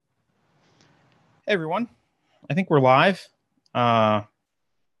Hey everyone, I think we're live. Uh,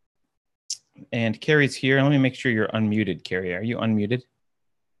 and Carrie's here. Let me make sure you're unmuted, Carrie. Are you unmuted?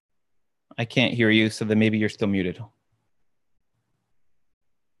 I can't hear you, so then maybe you're still muted.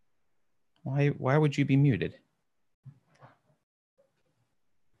 Why would you be muted?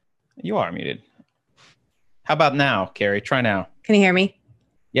 You are muted. How about now, Carrie? Try now. Can you hear me?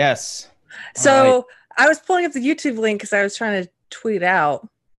 Yes. So Right. I was pulling up the YouTube link because I was trying to tweet out,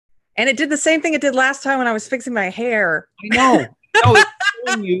 and it did the same thing it did last time when I was fixing my hair. I know. No, it's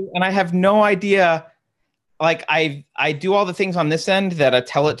showing you, and I have no idea. Like I do all the things on this end that I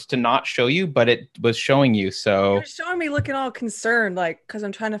tell it to not show you, but it was showing you. It So was showing me looking all concerned, like because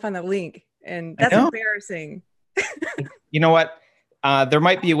I'm trying to find the link, and I that's know. embarrassing. You know what? There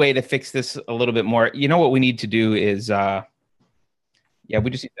might be a way to fix this a little bit more. You know what we need to do is, we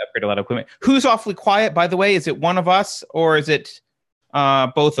just need to upgrade a lot of equipment. Who's awfully quiet, by the way? Is it one of us or is it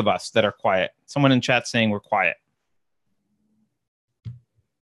both of us that are quiet? Someone in chat saying we're quiet.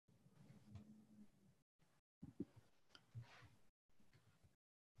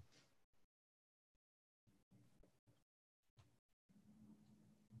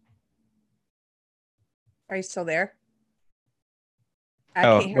 Are you still there? I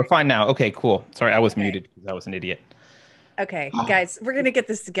Oh, can't hear we're fine now. Okay, cool. Sorry, I was you. Okay. muted because I was an idiot. Okay, guys, we're gonna get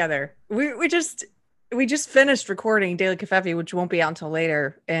this together. We just finished recording Daily Covfefe, which won't be out until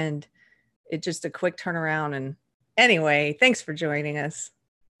later, and it's just a quick turnaround. And anyway, thanks for joining us.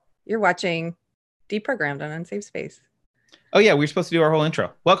 You're watching Deprogrammed on Unsafe Space. Oh yeah, we were supposed to do our whole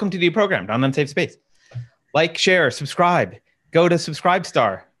intro. Welcome to Deprogrammed on Unsafe Space. Like, share, subscribe. Go to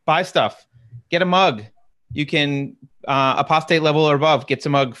Subscribestar. Buy stuff. Get a mug. You can apostate level or above gets a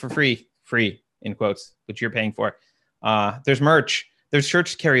mug for free. Free in quotes, which you're paying for. There's merch. There's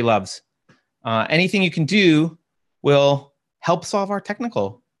shirts Carrie loves. Anything you can do will help solve our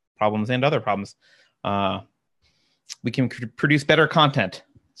technical problems and other problems. We can produce better content.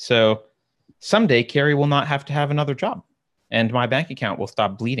 So someday Carrie will not have to have another job, and my bank account will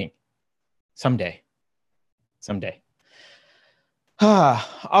stop bleeding. Someday.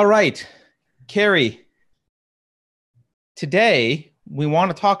 All right, Carrie. Today we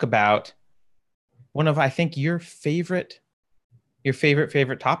want to talk about one of, I think, your favorite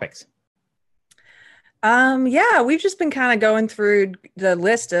topics. Yeah, we've just been kind of going through the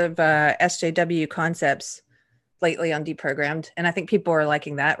list of SJW concepts lately on Deprogrammed, and I think people are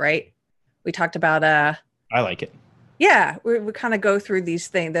liking that, right? We talked about I like it. yeah, we kind of go through these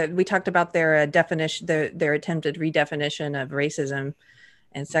things that we talked about their definition, their attempted redefinition of racism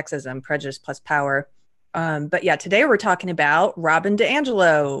and sexism, prejudice plus power. But yeah, today we're talking about Robin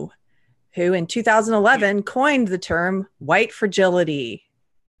DiAngelo, who in 2011 coined the term white fragility.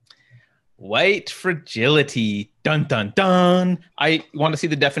 White fragility. Dun dun dun. I want to see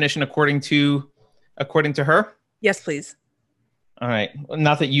the definition according to her. Yes, please. All right.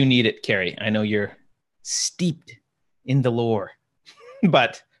 Not that you need it, Carrie. I know you're steeped in the lore.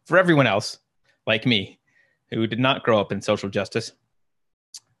 But for everyone else, like me, who did not grow up in social justice,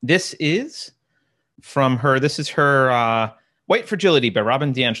 this is from her. This is her White Fragility by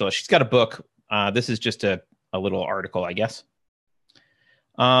Robin DiAngelo. She's got a book. This is just a little article, I guess.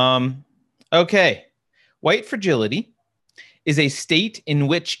 Okay. White fragility is a state in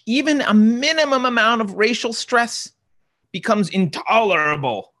which even a minimum amount of racial stress becomes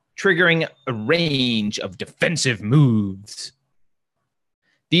intolerable, triggering a range of defensive moves.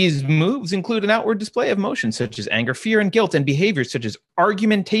 These moves include an outward display of emotions such as anger, fear, and guilt, and behaviors such as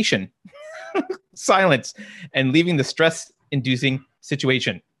argumentation, silence, and leaving the stress-inducing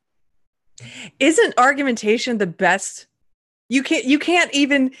situation. Isn't argumentation the best? You can't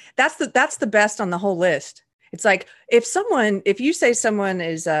even, that's the best on the whole list. It's like if you say someone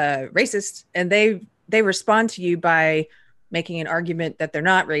is racist and they respond to you by making an argument that they're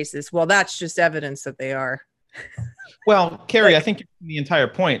not racist, well, that's just evidence that they are. Well, Carrie, I think you're the entire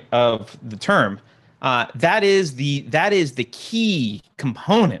point of the term. That is the key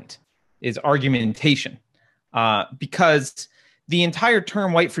component is argumentation, because the entire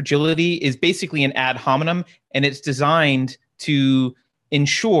term white fragility is basically an ad hominem, and it's designed to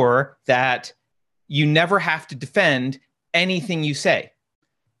ensure that you never have to defend anything you say.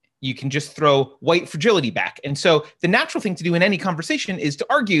 You can just throw white fragility back. And so the natural thing to do in any conversation is to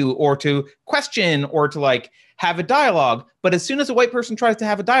argue or to question or to like have a dialogue. But as soon as a white person tries to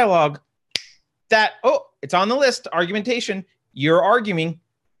have a dialogue, it's on the list, argumentation, you're arguing,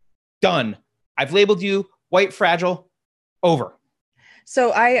 done. I've labeled you white fragile, over.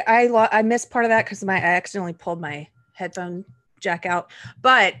 So I missed part of that because I accidentally pulled my headphone jack out.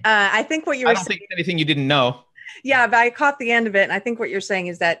 But I think what you were saying, think it's anything you didn't know. Yeah, but I caught the end of it. And I think what you're saying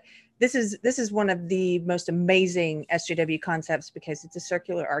is that this is one of the most amazing SJW concepts because it's a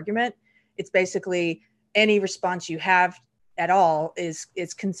circular argument. It's basically any response you have at all is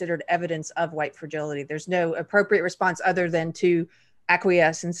considered evidence of white fragility. There's no appropriate response other than to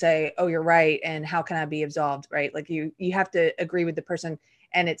acquiesce and say, oh, you're right, and how can I be absolved, right? Like you have to agree with the person,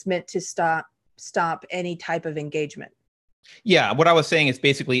 and it's meant to stop any type of engagement. Yeah, what I was saying is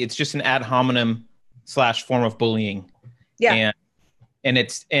basically it's just an ad hominem / form of bullying. Yeah.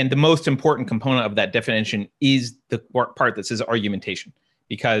 And the most important component of that definition is the part that says argumentation,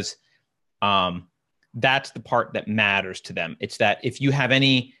 because that's the part that matters to them. It's that if you have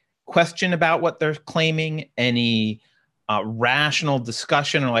any question about what they're claiming, any rational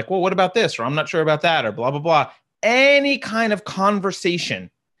discussion, or like, well, what about this? Or I'm not sure about that, or blah, blah, blah. Any kind of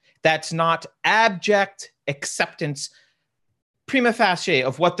conversation that's not abject acceptance prima facie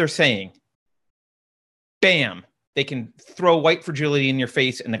of what they're saying, bam, they can throw white fragility in your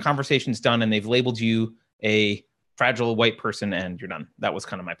face and the conversation's done and they've labeled you a fragile white person and you're done. That was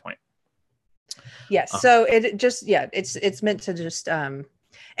kind of my point. Yes. So it just, it's meant to just,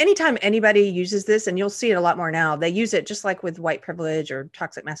 anytime anybody uses this, and you'll see it a lot more now, they use it just like with white privilege or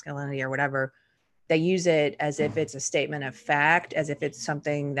toxic masculinity or whatever. They use it as if it's a statement of fact, as if it's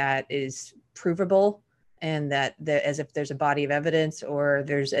something that is provable, and that as if there's a body of evidence, or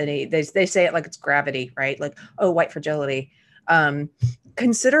there's any, they say it like it's gravity, right? Like, oh, white fragility.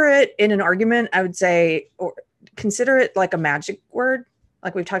 Consider it in an argument, I would say, or consider it like a magic word.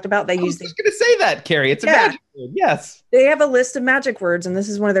 Like we've talked about, I was just going to say that, Carrie. It's a magic word. Yes. They have a list of magic words, and this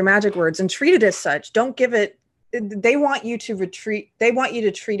is one of their magic words, and treat it as such. Don't give it, they want you to treat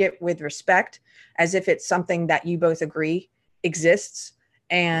it with respect, as if it's something that you both agree exists.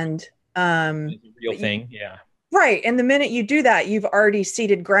 And it's a real thing. Yeah. Right. And the minute you do that, you've already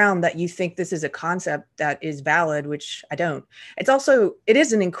ceded ground that you think this is a concept that is valid, which I don't. It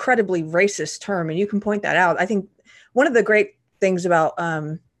is an incredibly racist term, and you can point that out. I think one of the great things about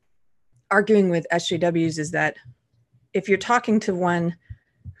arguing with SJWs is that if you're talking to one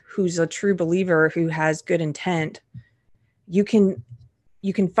who's a true believer, who has good intent, you can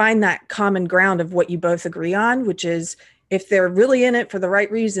find that common ground of what you both agree on, which is, if they're really in it for the right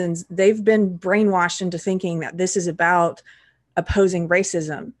reasons, they've been brainwashed into thinking that this is about opposing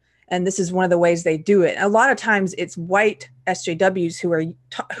racism. And this is one of the ways they do it. A lot of times it's white SJWs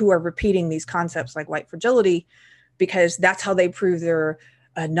who are repeating these concepts like white fragility, because that's how they prove they're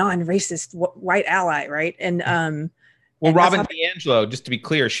a non-racist white ally, right? And Robin DiAngelo, just to be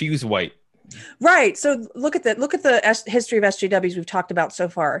clear, she was white. Right. So look at the history of SJWs we've talked about so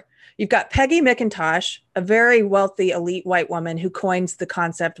far. You've got Peggy McIntosh, a very wealthy elite white woman who coins the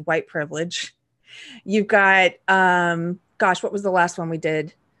concept white privilege. You've got, what was the last one we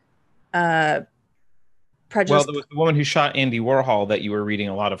did? Prejudice. Well, there was the woman who shot Andy Warhol that you were reading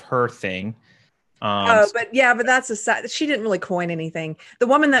a lot of her thing. But she didn't really coin anything. The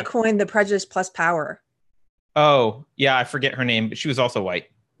woman that coined the prejudice plus power. Oh, yeah, I forget her name, but she was also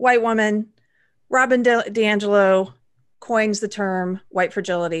white. White woman. Robin DiAngelo coins the term white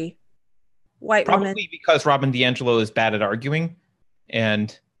fragility. White woman. Probably because Robin DiAngelo is bad at arguing,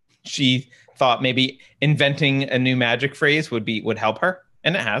 and she thought maybe inventing a new magic phrase would help her,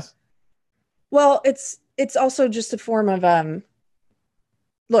 and it has. Well, it's also just a form of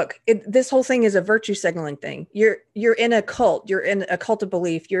this whole thing is a virtue signaling thing. You're in a cult. You're in a cult of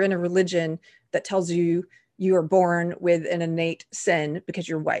belief. You're in a religion that tells you you are born with an innate sin because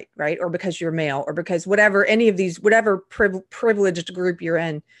you're white, right? Or because you're male, or because whatever privileged group you're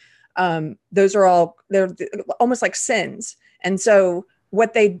in. They're almost like sins. And so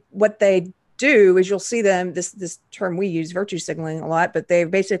what they do is, you'll see them, this term we use, virtue signaling, a lot, but they're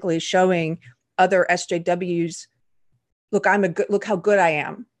basically showing other SJWs, look how good I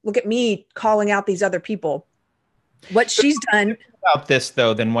am. Look at me calling out these other people. What she's done about this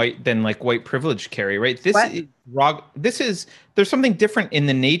though than white privilege, Carrie, right? There's something different in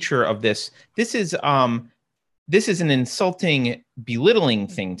the nature of this. This is an insulting, belittling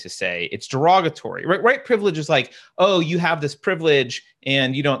thing to say. It's derogatory, right? White privilege is like, oh, you have this privilege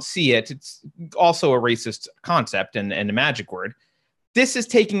and you don't see it. It's also a racist concept and a magic word. This is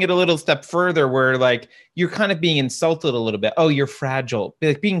taking it a little step further, where like you're kind of being insulted a little bit. Oh, you're fragile.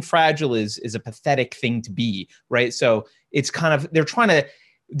 Like, being fragile is a pathetic thing to be, right? So it's kind of,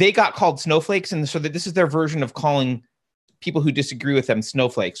 they got called snowflakes, and so that this is their version of calling people who disagree with them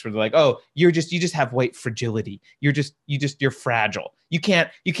snowflakes, where they're like, oh, you just have white fragility. You're fragile. You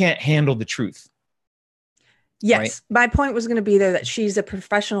can't handle the truth. Yes. Right? My point was going to be there that she's a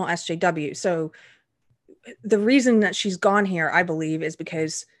professional SJW. So the reason that she's gone here, I believe, is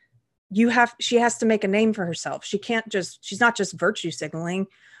because she has to make a name for herself. She's not just virtue signaling.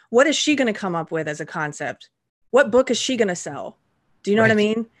 what is she going to come up with as a concept? What book is she going to sell? Do you know what I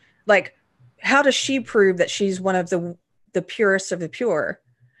mean? Like, how does she prove that she's one of the purest of the pure?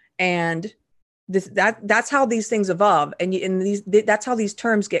 And that's how these things evolve. And that's how these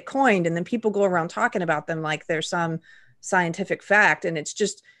terms get coined. And then people go around talking about them like there's some scientific fact. And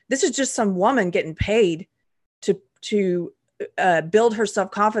this is just some woman getting paid to build her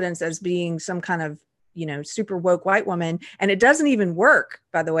self-confidence as being some kind of, super woke white woman. And it doesn't even work,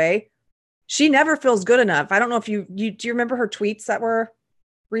 by the way. She never feels good enough. I don't know if do you remember her tweets that were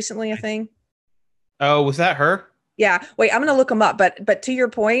recently a thing? Oh, was that her? Yeah. Wait, I'm going to look them up. But to your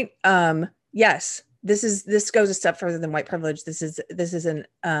point, yes, this goes a step further than white privilege. This is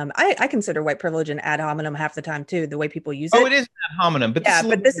I consider white privilege an ad hominem half the time too, the way people use it. Oh, it is ad hominem, but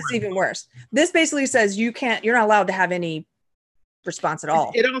this is even worse. This basically says you're not allowed to have any response at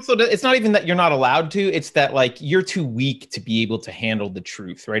all. It also it's not even that you're not allowed to, it's that like you're too weak to be able to handle the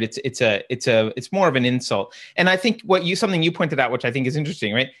truth, right? It's more of an insult. And I think something you pointed out, which I think is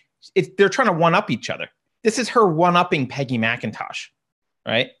interesting, right? They're trying to one up each other. This is her one-upping Peggy McIntosh,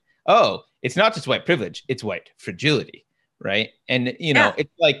 right? Oh, it's not just white privilege, it's white fragility, right? And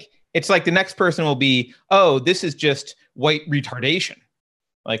it's like the next person will be, oh, this is just white retardation.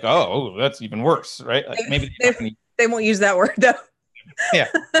 Like, oh, that's even worse, right? Like maybe they won't use that word though. Yeah.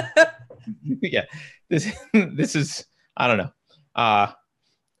 Yeah. This is, I don't know,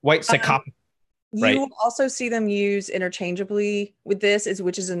 white psychopathy. Right? You will also see them use interchangeably with this,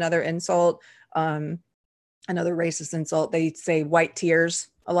 which is another insult, another racist insult. They say white tears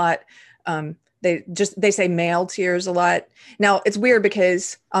a lot. They say male tears a lot. Now it's weird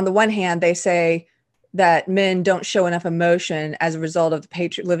because on the one hand, they say that men don't show enough emotion as a result of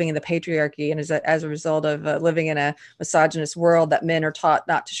living in the patriarchy, and as a result of living in a misogynist world, that men are taught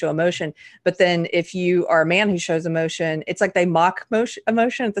not to show emotion. But then if you are a man who shows emotion, it's like they mock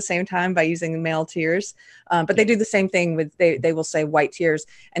emotion at the same time by using male tears. But they do the same thing with, they will say white tears.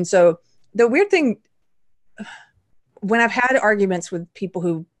 And so the weird thing, when I've had arguments with people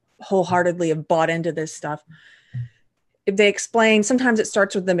who wholeheartedly have bought into this stuff, if they explain, sometimes it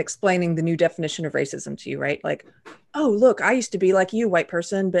starts with them explaining the new definition of racism to you, right? Like, oh, look, I used to be like you, white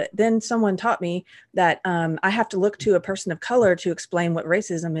person, but then someone taught me that I have to look to a person of color to explain what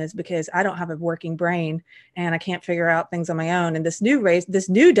racism is because I don't have a working brain and I can't figure out things on my own. And this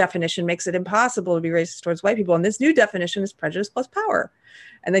new definition makes it impossible to be racist towards white people. And this new definition is prejudice plus power.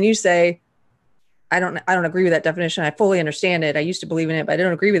 And then you say, I don't agree with that definition. I fully understand it. I used to believe in it, but I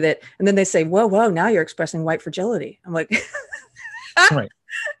don't agree with it. And then they say, whoa, now you're expressing white fragility. I'm like, right.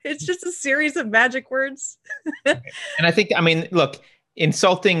 It's just a series of magic words. And I think, look,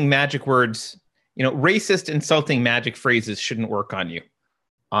 insulting magic words, racist, insulting magic phrases shouldn't work on you.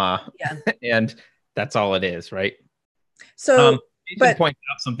 And that's all it is, right? So, but point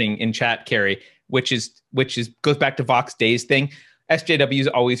out something in chat, Carrie, which goes back to Vox Days thing. SJWs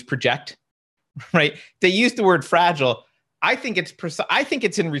always project. Right. They use the word fragile. I think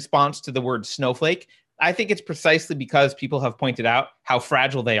it's in response to the word snowflake. I think it's precisely because people have pointed out how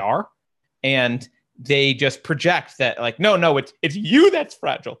fragile they are. And they just project that like, no, it's you that's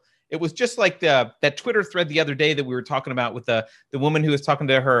fragile. It was just like that Twitter thread the other day that we were talking about with the woman who was talking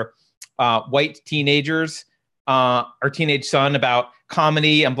to her white teenagers, or teenage son about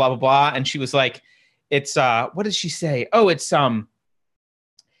comedy and blah, blah, blah. And she was like, it's what did she say? Oh, it's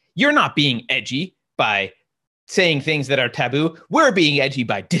you're not being edgy by saying things that are taboo. We're being edgy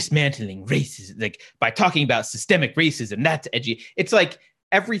by dismantling racism, like by talking about systemic racism. That's edgy. It's like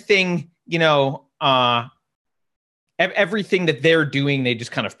everything, everything that they're doing, they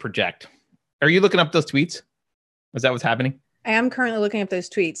just kind of project. Are you looking up those tweets? Was that what's happening? I am currently looking up those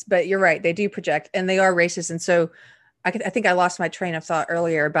tweets, but you're right. They do project and they are racist. And so I think I lost my train of thought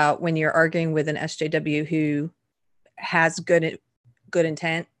earlier about when you're arguing with an SJW who has good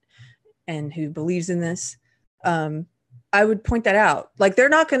intent and who believes in this. I would point that out. Like they're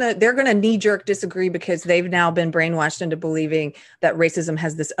going to knee jerk disagree because they've now been brainwashed into believing that racism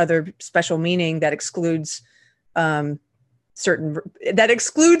has this other special meaning that excludes people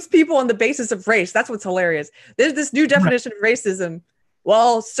on the basis of race. That's what's hilarious. There's this new definition of racism.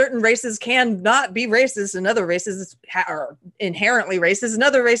 Well, certain races can not be racist and other races are inherently racist and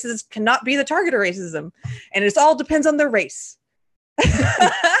other races cannot be the target of racism. And it all depends on their race.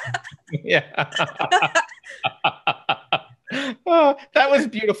 Yeah. Oh, that was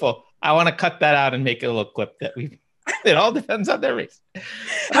beautiful. I want to cut that out and make a little clip that it all depends on their race.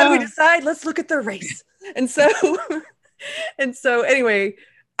 How do we decide? Let's look at their race. And so anyway,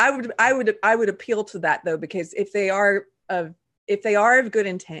 I would appeal to that though, because if they are of good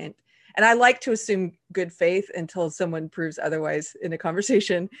intent and I like to assume good faith until someone proves otherwise in a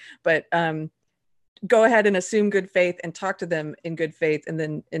conversation, but go ahead and assume good faith and talk to them in good faith, and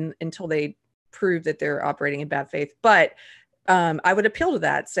then until they prove that they're operating in bad faith. But I would appeal to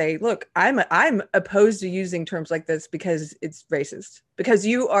that, say, look, I'm opposed to using terms like this because it's racist, because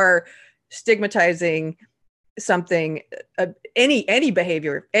you are stigmatizing something, any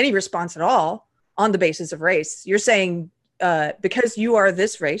behavior, any response at all on the basis of race. You're saying because you are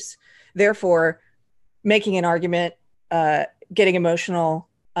this race, therefore making an argument, getting emotional,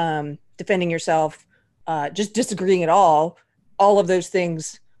 defending yourself, just disagreeing at all of those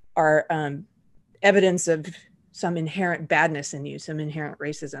things are evidence of some inherent badness in you, some inherent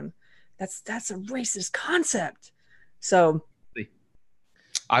racism. That's a racist concept. So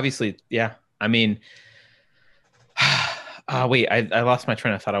obviously, yeah. I mean, wait, I lost my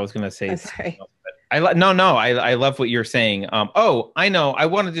train of thought. I was going to say, I love what you're saying. I know. I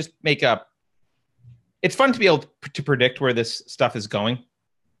want to just make up. It's fun to be able to predict where this stuff is going.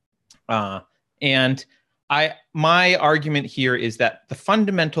 And my argument here is that the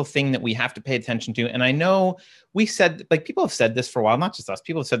fundamental thing that we have to pay attention to, and I know we said, like, people have said this for a while, not just us,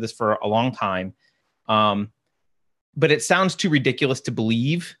 people have said this for a long time. But it sounds too ridiculous to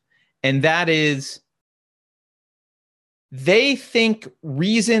believe. And that is, they think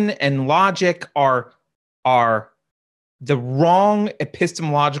reason and logic are the wrong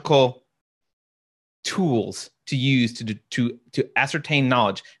epistemological tools to use to ascertain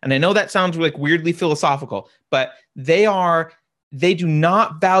knowledge. And I know that sounds like weirdly philosophical, but they do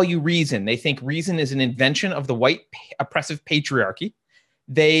not value reason. They think reason is an invention of the white oppressive patriarchy.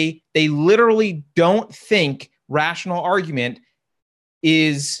 They literally don't think rational argument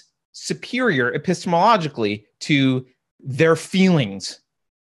is superior epistemologically to their feelings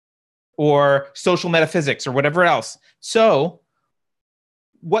or social metaphysics or whatever else. So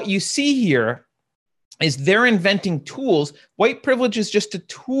what you see here is they're inventing tools. White privilege is just a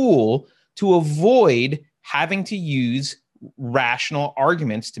tool to avoid having to use rational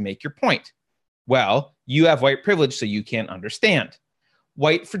arguments to make your point. Well, you have white privilege, so you can't understand.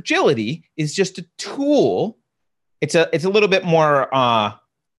 White fragility is just a tool. It's a little bit more,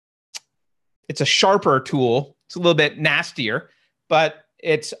 it's a sharper tool. It's a little bit nastier, but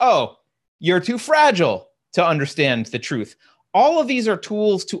it's, you're too fragile to understand the truth. All of these are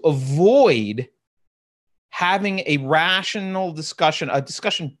tools to avoid having a rational discussion, a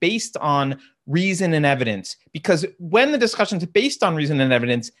discussion based on reason and evidence. Because when the discussion is based on reason and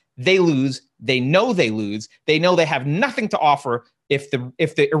evidence, they lose. They know they lose. They know they have nothing to offer. If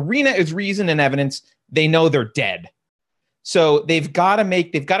the arena is reason and evidence, they know they're dead. So they've got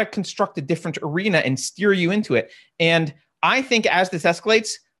to construct a different arena and steer you into it. And I think as this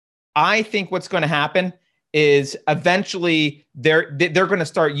escalates, I think what's going to happen is eventually they're going to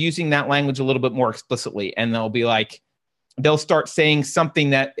start using that language a little bit more explicitly, and they'll start saying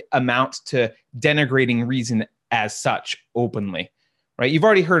something that amounts to denigrating reason as such openly, right? You've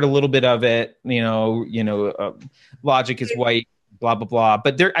already heard a little bit of it, logic is white, blah blah blah.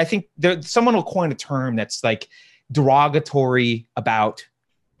 But I think someone will coin a term that's like derogatory about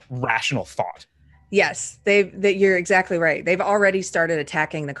rational thought. Yes, you're exactly right. They've already started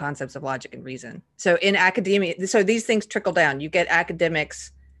attacking the concepts of logic and reason. So in academia, so these things trickle down. You get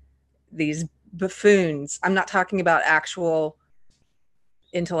academics, these buffoons. I'm not talking about actual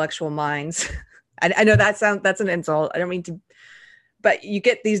intellectual minds. I know that's an insult. I don't mean to, but you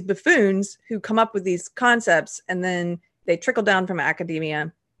get these buffoons who come up with these concepts, and then they trickle down from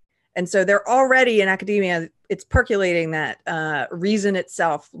academia. And so they're already in academia. It's percolating that reason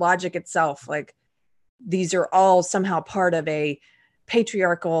itself, logic itself, like, these are all somehow part of a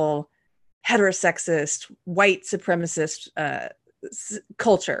patriarchal, heterosexist, white supremacist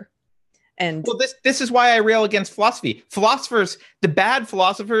culture. And well, this is why I rail against philosophy. Philosophers, the bad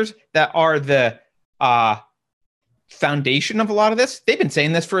philosophers that are the foundation of a lot of this, they've been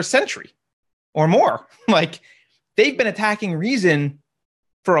saying this for a century or more. Like, they've been attacking reason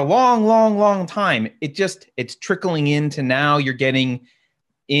for a long, long, long time. It's trickling into now. You're getting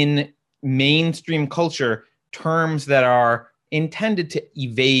in mainstream culture terms that are intended to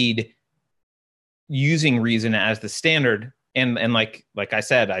evade using reason as the standard, and like I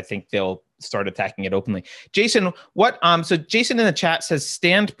said, I think they'll start attacking it openly. Jason, so Jason in the chat says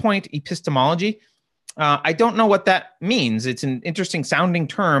standpoint epistemology. I don't know what that means. It's an interesting sounding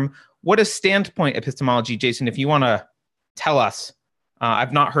term. What is standpoint epistemology, Jason, if you want to tell us?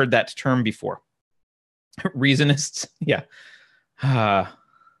 I've not heard that term before. Reasonists, yeah.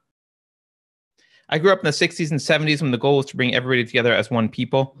 I grew up in the 60s and 70s when the goal was to bring everybody together as one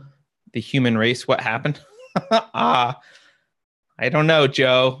people, the human race. What happened? I I don't know,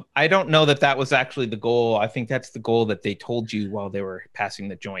 Joe. I don't know that that was actually the goal. I think that's the goal that they told you while they were passing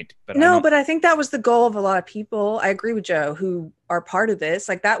the joint. But No, but I think that was the goal of a lot of people. I agree with Joe, who are part of this.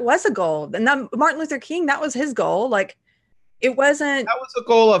 Like that was a goal. And that Martin Luther King, that was his goal. Like it wasn't. that was the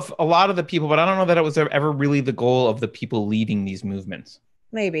goal of a lot of the people, but I don't know that it was ever really the goal of the people leading these movements.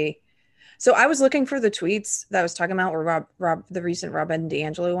 Maybe. So I was looking for the tweets that I was talking about were the recent Rob and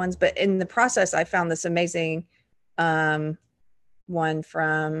D'Angelo ones, but in the process, I found this amazing one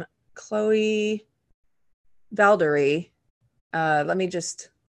from Chloe Valdery. Let me just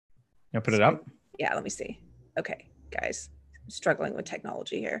Put it up. Yeah, let me see. Okay, guys, I'm struggling with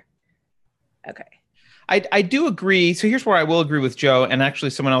technology here. Okay. I do agree. So here's where I will agree with Joe, and actually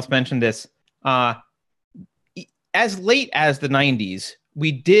someone else mentioned this. As late as the 90s,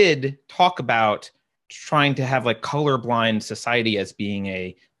 we did talk about trying to have like colorblind society as being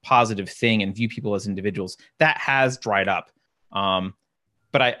a positive thing and view people as individuals. That has dried up.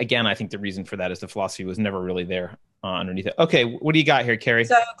 But I think the reason for that is the philosophy was never really there underneath it. Okay, what do you got here, Carrie?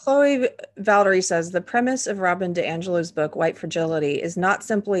 So Chloe Valerie says the premise of Robin DiAngelo's book, White Fragility, is not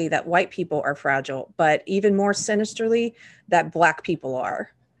simply that white people are fragile, but even more sinisterly that Black people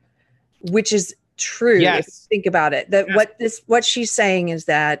are, which is true. Yes. If you think about it, that yes. what she's saying is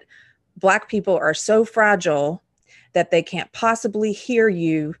that Black people are so fragile that they can't possibly hear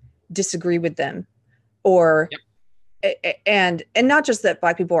you disagree with them, or and not just that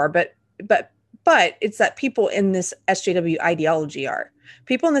Black people are, but it's that people in this SJW ideology are.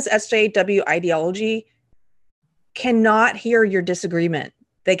 People in this SJW ideology cannot hear your disagreement.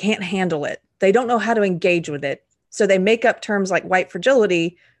 They can't handle it. They don't know how to engage with it. So they make up terms like white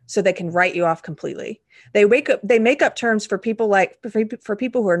fragility so they can write you off completely. They make up terms for people for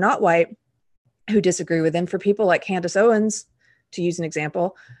people who are not white, who disagree with them. For people like Candace Owens, to use an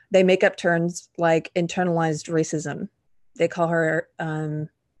example, they make up terms like internalized racism. They call her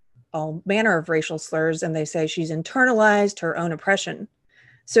all manner of racial slurs, and they say she's internalized her own oppression.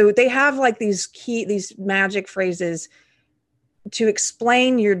 So they have like these magic phrases to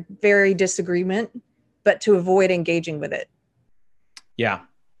explain your very disagreement, but to avoid engaging with it. Yeah.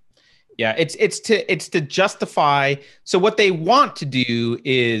 It's to justify. So what they want to do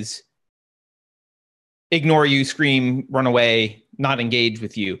is ignore you, scream, run away, not engage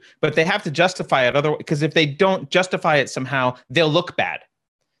with you. But they have to justify it because if they don't justify it somehow, they'll look bad.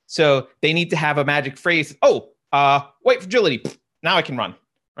 So they need to have a magic phrase. White fragility. Now I can run.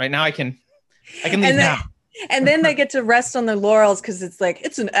 Right now I can leave now. And then they get to rest on their laurels because it's like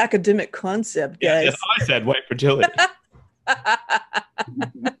it's an academic concept, guys. Yeah, I said white fragility.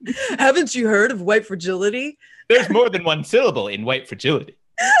 Haven't you heard of white fragility? There's more than one syllable in white fragility.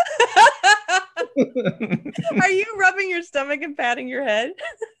 Are you rubbing your stomach and patting your head?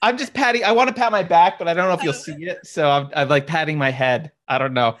 I'm just patting. I want to pat my back, but I don't know if you'll see it. So I'm like patting my head. I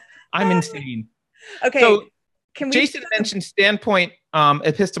don't know. I'm insane. Okay. So Jason mentioned standpoint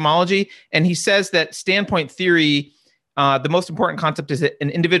epistemology, and he says that standpoint theory, the most important concept is that an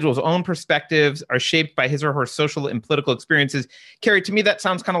individual's own perspectives are shaped by his or her social and political experiences. Carrie, to me, that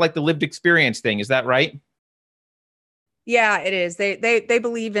sounds kind of like the lived experience thing. Is that right? Yeah, it is. They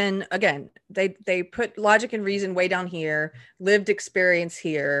believe in, again, they put logic and reason way down here, lived experience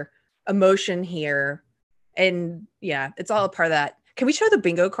here, emotion here. And yeah, it's all a part of that. Can we show the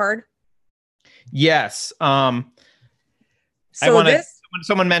bingo card? Yes. Someone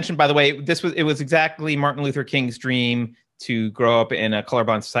mentioned, by the way, it was exactly Martin Luther King's dream to grow up in a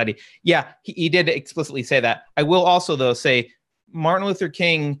colorblind society. Yeah, he did explicitly say that. I will also, though, say Martin Luther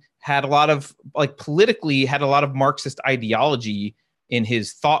King had a lot of politically had a lot of Marxist ideology in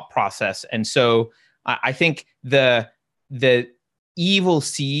his thought process. And so I think the evil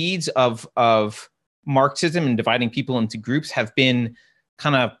seeds of Marxism and dividing people into groups have been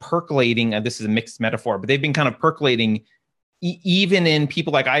kind of percolating. This is a mixed metaphor, but they've been kind of percolating even in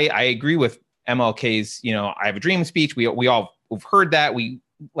people like I agree with MLK's, I have a dream speech. We all have heard that.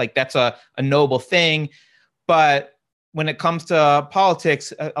 That's a noble thing. But when it comes to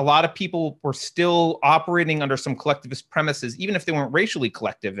politics, a lot of people were still operating under some collectivist premises, even if they weren't racially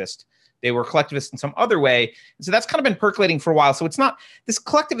collectivist. They were collectivist in some other way. And so that's kind of been percolating for a while. So it's not, this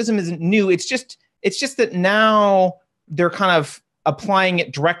collectivism isn't new. It's just that now they're kind of applying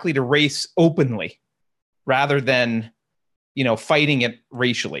it directly to race openly rather than, fighting it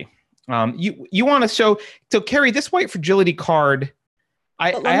racially. You want to show, so Carrie, this white fragility card,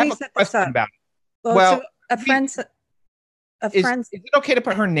 I have a question about it. So a friend is it okay to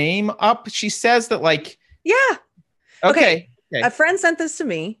put her name up? She says that yeah. Okay. A friend sent this to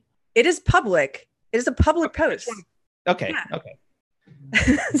me. It is public. It is a public post. Okay. Yeah. Okay.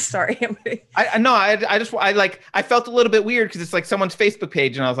 Sorry. I felt a little bit weird because it's like someone's Facebook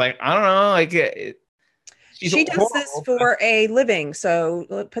page, and I was like, I don't know, like she does this for a living.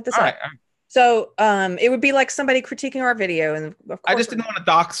 So put this up. Right. So it would be like somebody critiquing our video, and of course I just didn't want to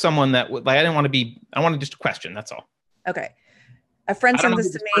dox someone that would like. I didn't want to be. I wanted just a question. That's all. Okay. A friend sent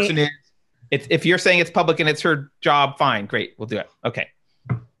this to me. Person is. If you're saying it's public and it's her job, fine, great, we'll do it. Okay,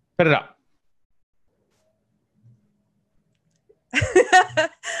 put it up.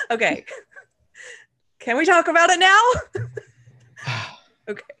 Okay. Can we talk about it now?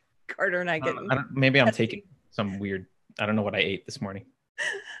 Okay. Carter and I get. Maybe I'm taking some weird. I don't know what I ate this morning.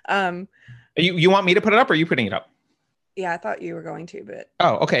 You want me to put it up, or are you putting it up? Yeah, I thought you were going to, but.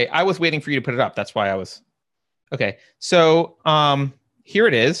 Oh, okay. I was waiting for you to put it up. That's why I was. Okay. So here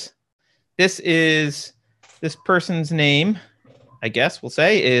it is. This person's name, I guess we'll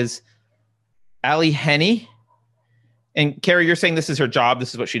say, is Allie Henney. And Carrie, you're saying this is her job.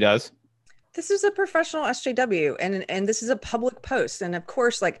 This is what she does. This is a professional SJW, and this is a public post. And of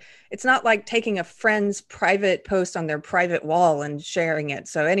course, like, it's not like taking a friend's private post on their private wall and sharing it.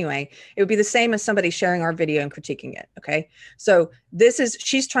 So anyway, it would be the same as somebody sharing our video and critiquing it. Okay. So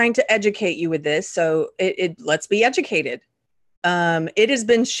she's trying to educate you with this. So let's be educated. It has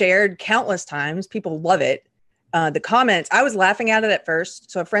been shared countless times. People love it. The comments, I was laughing at it at first.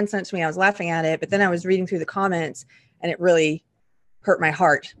 So a friend sent it to me, I was laughing at it, but then I was reading through the comments, and it really hurt my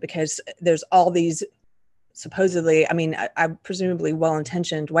heart because there's all these supposedly, I presumably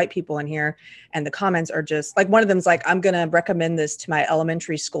well-intentioned white people in here, and the comments are just like, one of them's like, I'm going to recommend this to my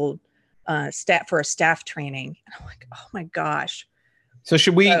elementary school staff for a staff training. And I'm like, oh my gosh. So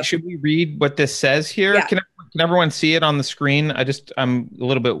should we read what this says here? Yeah. Can everyone see it on the screen? I'm a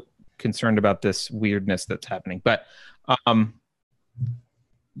little bit concerned about this weirdness that's happening, but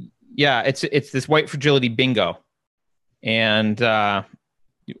yeah, it's this white fragility bingo. And do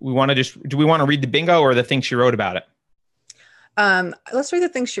we want to read the bingo or the thing she wrote about it? Let's read the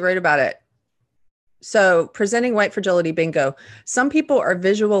thing she wrote about it. So, presenting white fragility bingo. Some people are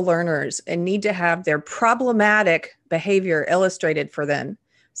visual learners and need to have their problematic behavior illustrated for them,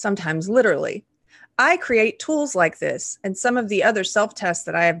 sometimes literally. I create tools like this and some of the other self-tests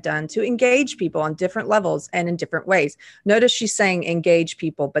that I have done to engage people on different levels and in different ways. Notice she's saying engage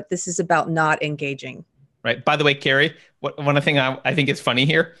people, but this is about not engaging. Right. By the way, Carrie, one thing I think is funny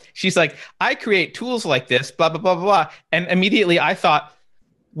here, she's like, I create tools like this, blah, blah, blah, blah, blah. And immediately I thought,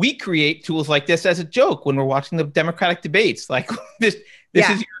 we create tools like this as a joke when we're watching the Democratic debates. Like this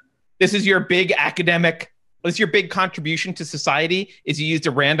is your big academic, what's your big contribution to society is you used a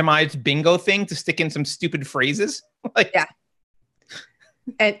randomized bingo thing to stick in some stupid phrases. Yeah.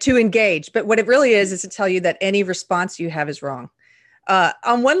 And to engage. But what it really is to tell you that any response you have is wrong.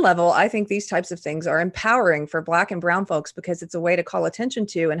 On one level, I think these types of things are empowering for Black and brown folks because it's a way to call attention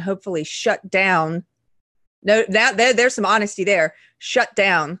to and hopefully shut down. No, there's some honesty there. Shut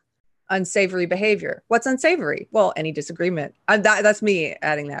down unsavory behavior. What's unsavory? Well, any disagreement. That's me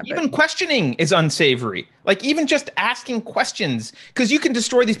adding that. Even questioning is unsavory. Like even just asking questions, because you can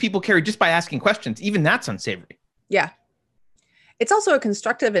destroy these people, Carrie, just by asking questions. Even that's unsavory. Yeah. It's also a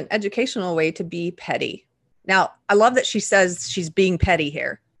constructive and educational way to be petty. Now, I love that she says she's being petty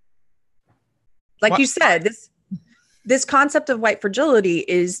here. Like you said, this concept of white fragility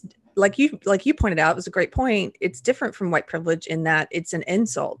is, like you pointed out, it was a great point. It's different from white privilege in that it's an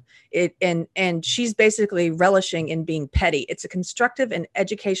insult. And she's basically relishing in being petty. It's a constructive and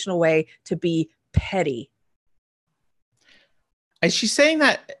educational way to be petty. Is she saying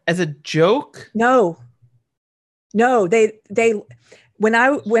that as a joke? No, they when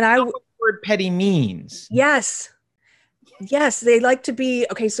I word petty means. Yes, they like to be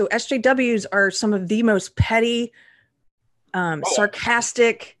okay. So SJWs are some of the most petty,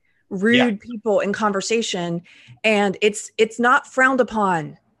 sarcastic, rude people in conversation, and it's not frowned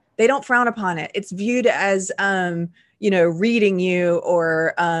upon. They don't frown upon it. It's viewed as reading you,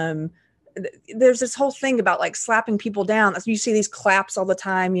 or there's this whole thing about like slapping people down. You see these claps all the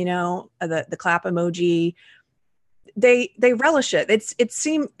time, the clap emoji. They relish it.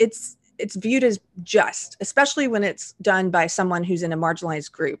 It's viewed as just, especially when it's done by someone who's in a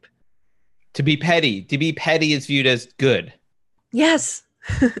marginalized group. To be petty is viewed as good. Yes.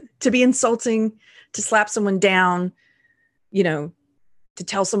 To be insulting, to slap someone down, to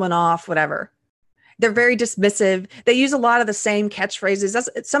tell someone off, whatever. They're very dismissive. They use a lot of the same catchphrases.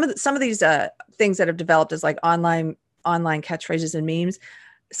 That's some of these things that have developed as like online catchphrases and memes.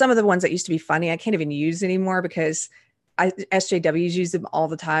 Some of the ones that used to be funny, I can't even use anymore because SJWs use them all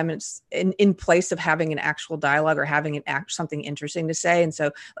the time. And it's in place of having an actual dialogue or having something interesting to say. And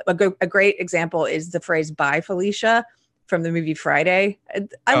so a great example is the phrase "Bye, Felicia." from the movie Friday.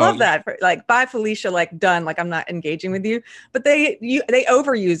 I love that. Like, bye Felicia, like done, like I'm not engaging with you. But they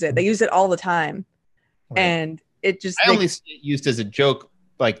overuse it. They use it all the time. Right. And it just I only see it used as a joke,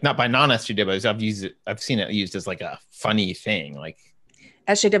 like not by non-SJWs. I've seen it used as like a funny thing. Like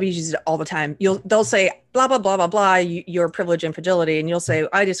SJWs use it all the time. They'll say blah blah blah blah blah, your privilege and fragility, and you'll say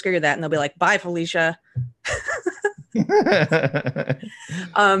I disagree with that, and they'll be like, bye Felicia.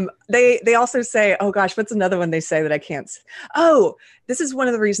 They also say, oh gosh, what's another one they say that I can't? Oh, this is one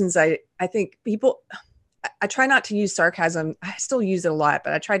of the reasons I think people. I try not to use sarcasm. I still use it a lot,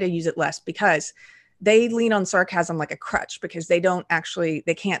 but I try to use it less because they lean on sarcasm like a crutch because they don't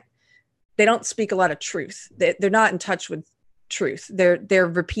speak a lot of truth. They're not in touch with truth. They're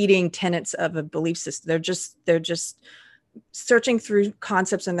repeating tenets of a belief system. They're just searching through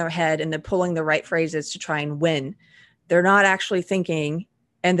concepts in their head and they're pulling the right phrases to try and win. They're not actually thinking,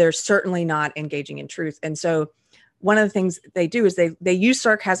 and they're certainly not engaging in truth. And so one of the things they do is they use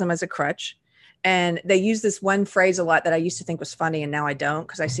sarcasm as a crutch. And they use this one phrase a lot that I used to think was funny, and now I don't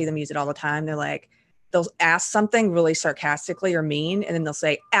because I see them use it all the time. They're like, they'll ask something really sarcastically or mean, and then they'll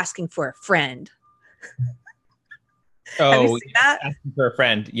say, asking for a friend. Oh, have you seen that? Asking for a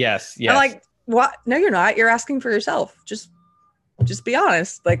friend. Yes. I'm like, what? No, you're not. You're asking for yourself. Just be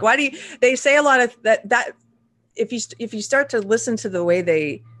honest. Like, why do you, they say a lot of that if you start to listen to the way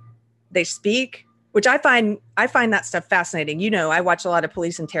they speak, which I find that stuff fascinating. You know, I watch a lot of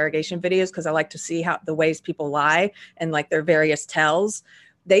police interrogation videos because I like to see how the ways people lie and like their various tells.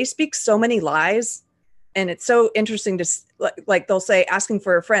 They speak so many lies, and it's so interesting to like they'll say asking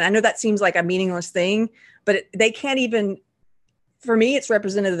for a friend. I know that seems like a meaningless thing, but they can't even. For me, it's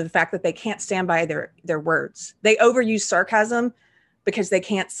representative of the fact that they can't stand by their words. They overuse sarcasm because they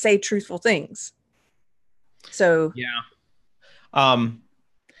can't say truthful things. So yeah.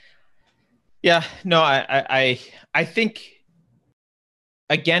 Yeah, no, I think,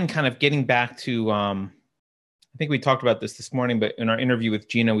 again, kind of getting back to, I think we talked about this morning, but in our interview with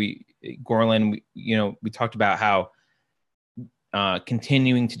Gina Gorlin, we talked about how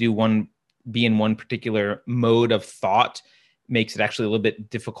continuing to be in one particular mode of thought makes it actually a little bit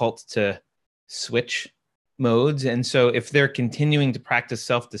difficult to switch modes. And so if they're continuing to practice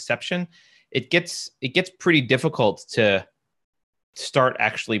self-deception, it gets pretty difficult to start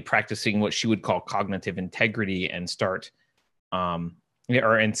actually practicing what she would call cognitive integrity and start and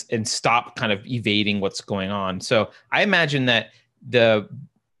stop kind of evading what's going on. So I imagine that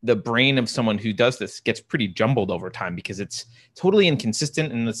the brain of someone who does this gets pretty jumbled over time because it's totally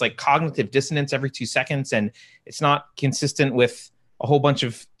inconsistent, and it's like cognitive dissonance every 2 seconds, and it's not consistent with a whole bunch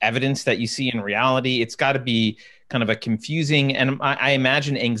of evidence that you see in reality. It's got to be kind of a confusing and I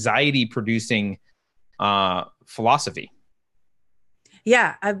imagine anxiety producing philosophy.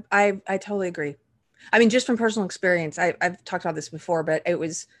 Yeah, I totally agree. I mean, just from personal experience, I've talked about this before, but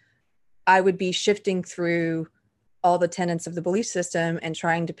I would be shifting through all the tenets of the belief system and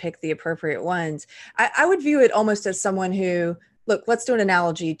trying to pick the appropriate ones. I would view it almost as someone who, look, let's do an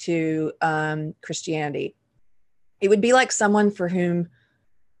analogy to Christianity. It would be like someone for whom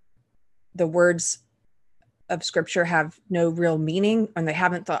the words of scripture have no real meaning and they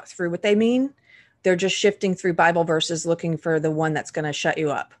haven't thought through what they mean. They're just shifting through Bible verses looking for the one that's going to shut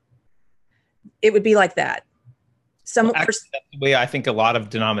you up. It would be like that. That's the way I think a lot of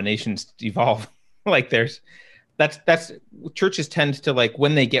denominations evolve. Like that's churches tend to, like,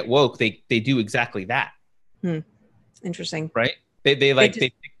 when they get woke, they do exactly that. Interesting. Right?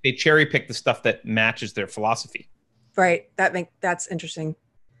 They cherry pick the stuff that matches their philosophy. Right. That's interesting.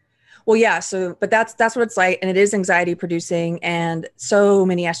 Well, yeah. So, but that's what it's like. And it is anxiety producing. And so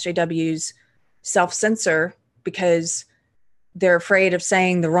many SJWs self-censor because they're afraid of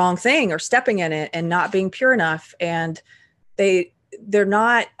saying the wrong thing or stepping in it and not being pure enough. And they're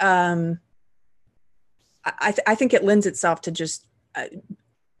not, I think it lends itself to just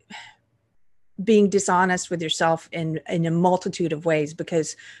being dishonest with yourself in a multitude of ways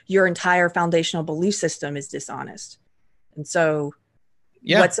because your entire foundational belief system is dishonest. And so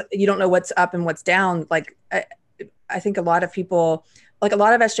you don't know what's up and what's down. Like, I think a lot of people, like a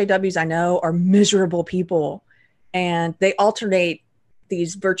lot of SJWs I know are miserable people, and they alternate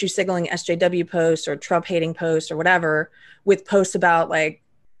these virtue signaling SJW posts or Trump hating posts or whatever with posts about like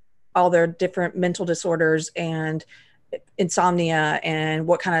all their different mental disorders and insomnia and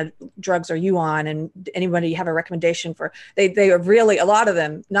what kind of drugs are you on, and anybody have a recommendation for. They are really, a lot of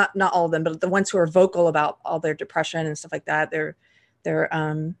them, not all of them, but the ones who are vocal about all their depression and stuff like that, they're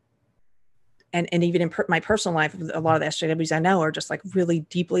and even in my personal life, a lot of the SJWs I know are just like really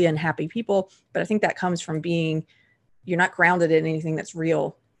deeply unhappy people. But I think that comes from you're not grounded in anything that's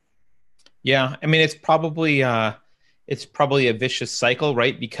real. Yeah. I mean, it's probably it's probably a vicious cycle,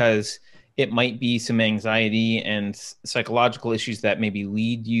 right? Because it might be some anxiety and psychological issues that maybe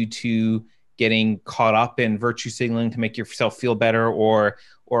lead you to getting caught up in virtue signaling to make yourself feel better, or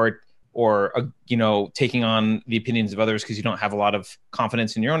taking on the opinions of others because you don't have a lot of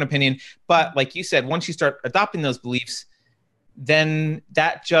confidence in your own opinion. But like you said, once you start adopting those beliefs, then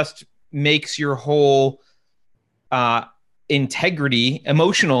that just makes your whole integrity,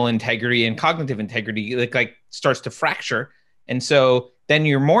 emotional integrity and cognitive integrity like starts to fracture. And so then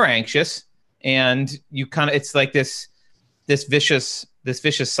you're more anxious, and you kind of, it's like this vicious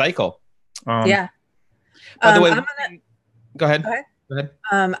cycle. Yeah. By the way, go ahead. Go ahead.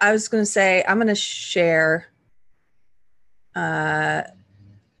 I was going to say, I'm going to share.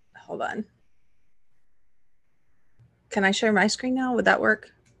 Hold on. Can I share my screen now? Would that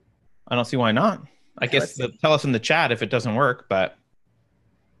work? I don't see why not. I guess tell us in the chat if it doesn't work, but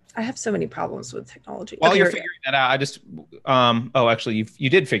I have so many problems with technology. While you're figuring that out, I just actually you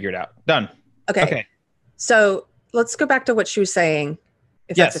did figure it out. Done. Okay. So let's go back to what she was saying,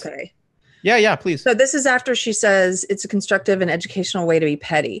 if that's okay. Yeah, please. So this is after she says it's a constructive and educational way to be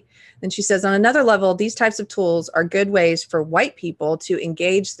petty. Then she says, on another level, these types of tools are good ways for white people to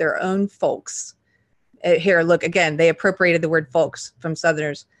engage their own folks. Here, look, again, they appropriated the word folks from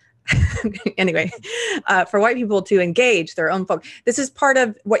Southerners. Anyway, for white people to engage their own folk. This is part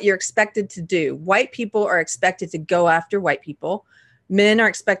of what you're expected to do. White people are expected to go after white people. Men are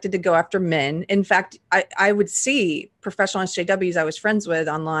expected to go after men. In fact, I would see professional SJWs I was friends with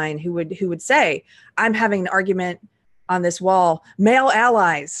online who would say, I'm having an argument on this wall. Male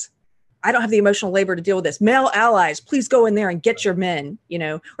allies. I don't have the emotional labor to deal with this. Male allies, please go in there and get your men,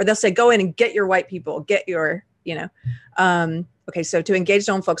 or they'll say, go in and get your white people, get your, Okay, so to engage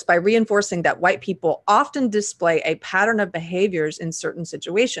their own folks by reinforcing that white people often display a pattern of behaviors in certain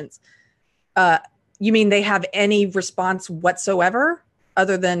situations. You mean they have any response whatsoever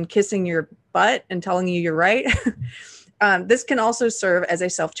other than kissing your butt and telling you you're right? This can also serve as a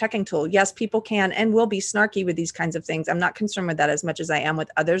self-checking tool. Yes, people can and will be snarky with these kinds of things. I'm not concerned with that as much as I am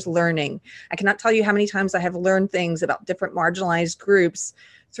with others learning. I cannot tell you how many times I have learned things about different marginalized groups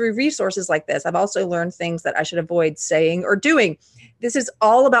through resources like this. I've also learned things that I should avoid saying or doing. This is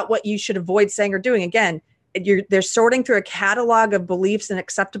all about what you should avoid saying or doing. Again, they're sorting through a catalog of beliefs and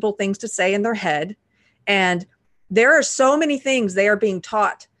acceptable things to say in their head. And there are so many things they are being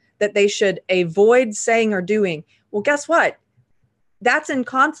taught that they should avoid saying or doing. Well, guess what? That's in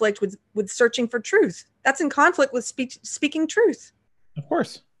conflict with searching for truth. That's in conflict with speaking truth. Of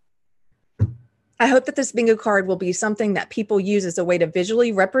course. I hope that this bingo card will be something that people use as a way to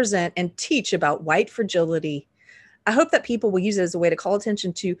visually represent and teach about white fragility. I hope that people will use it as a way to call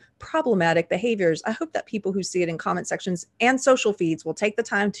attention to problematic behaviors. I hope that people who see it in comment sections and social feeds will take the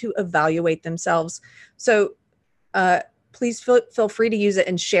time to evaluate themselves. So please feel free to use it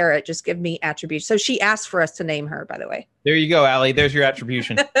and share it. Just give me attributes. So she asked for us to name her, by the way. There you go, Allie. There's your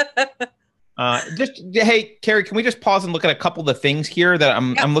attribution. Hey, Carrie, can we just pause and look at a couple of the things here that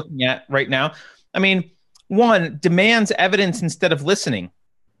I'm looking at right now? I mean, one, demands evidence instead of listening.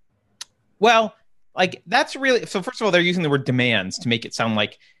 Well, like that's really, so first of all, they're using the word demands to make it sound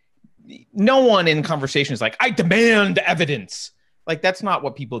like no one in conversation is like, I demand evidence. Like, that's not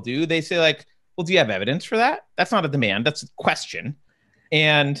what people do. They say like, well, do you have evidence for that? That's not a demand. That's a question.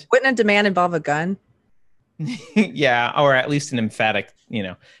 And wouldn't a demand involve a gun? Yeah, or at least an emphatic,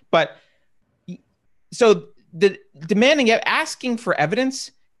 but so the asking for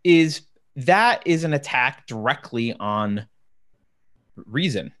evidence is an attack directly on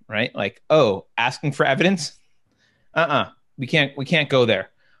reason, right? Like, oh, asking for evidence? We can't go there.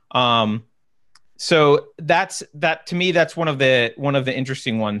 So that to me, that's one of the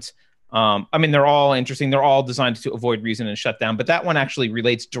interesting ones. I mean, they're all interesting. They're all designed to avoid reason and shut down, but that one actually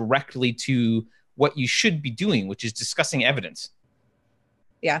relates directly to what you should be doing, which is discussing evidence.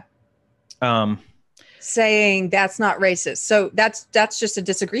 Yeah. Saying that's not racist. So that's just a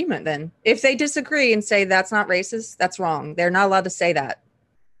disagreement then. If they disagree and say that's not racist, that's wrong. They're not allowed to say that.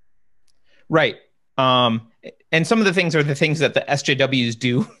 Right. And some of the things are the things that the SJWs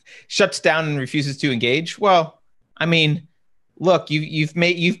do, shuts down and refuses to engage. Well, I mean, look, you've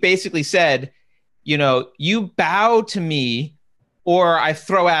basically said, you bow to me or I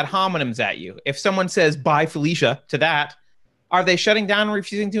throw ad hominems at you. If someone says bye Felicia to that, are they shutting down and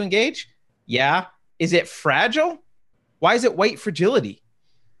refusing to engage? Yeah. Is it fragile? Why is it white fragility?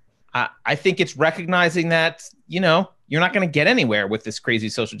 I think it's recognizing that, you're not going to get anywhere with this crazy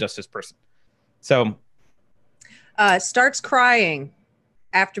social justice person. So starts crying.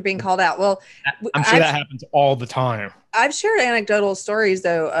 after being called out. Well, I'm sure that happens all the time. I've shared anecdotal stories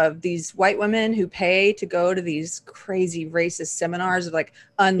though of these white women who pay to go to these crazy racist seminars of like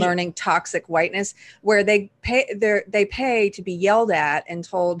unlearning toxic whiteness, where they pay to be yelled at and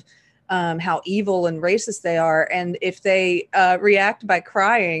told how evil and racist they are, and if they react by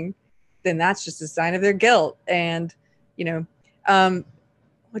crying, then that's just a sign of their guilt. And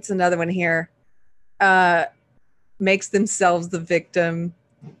what's another one here? Makes themselves the victim.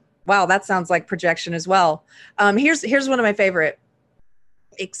 Wow, that sounds like projection as well. Here's one of my favorite.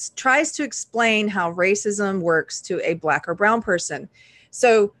 It tries to explain how racism works to a Black or brown person.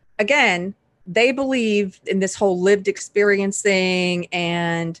 So again, they believe in this whole lived experience thing,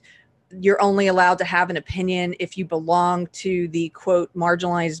 and you're only allowed to have an opinion if you belong to the quote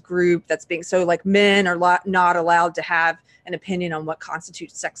marginalized group that's being, so like men are not allowed to have an opinion on what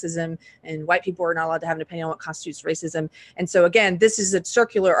constitutes sexism, and white people are not allowed to have an opinion on what constitutes racism. And so again, this is a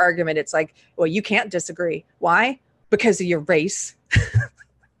circular argument. It's like, well, you can't disagree. Why? Because of your race.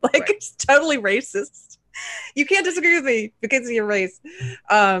 Like, right. It's totally racist. You can't disagree with me because of your race.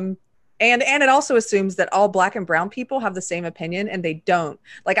 And it also assumes that all Black and brown people have the same opinion, and they don't.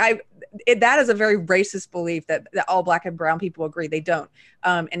 Like that is a very racist belief that all Black and brown people agree. They don't.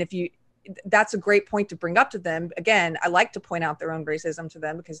 And that's a great point to bring up to them. Again, I like to point out their own racism to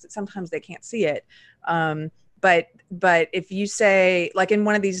them because sometimes they can't see it. But if you say, like in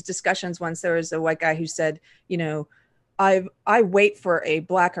one of these discussions once, there was a white guy who said, I wait for a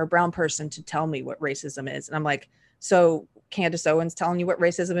Black or brown person to tell me what racism is. And I'm like, so Candace Owens telling you what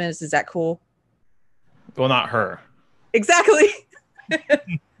racism is that cool? Well, not her. Exactly.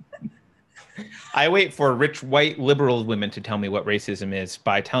 I wait for rich white liberal women to tell me what racism is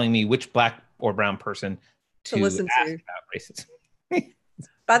by telling me which Black or brown person to listen to about racism.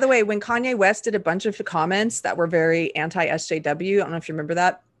 By the way, when Kanye West did a bunch of comments that were very anti-SJW, I don't know if you remember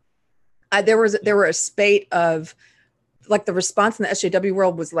that. There were a spate of, like, the response in the SJW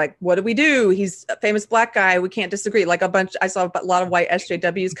world was like, what do we do? He's a famous Black guy. We can't disagree. Like I saw a lot of white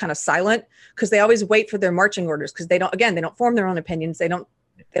SJWs kind of silent because they always wait for their marching orders, because they don't form their own opinions.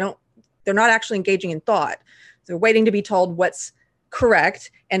 They're not actually engaging in thought. They're waiting to be told what's correct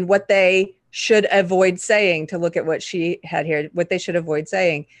and what they should avoid saying, to look at what she had here, what they should avoid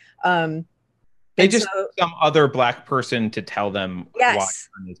saying. They just some other Black person to tell them yes.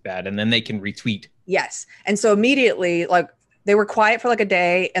 why it's bad, and then they can retweet. Yes. And so immediately, like, they were quiet for like a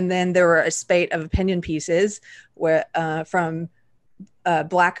day, and then there were a spate of opinion pieces where from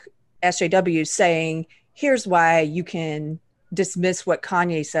Black SJWs saying, here's why you can dismiss what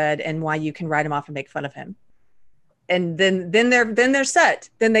Kanye said and why you can write him off and make fun of him. And then they're set.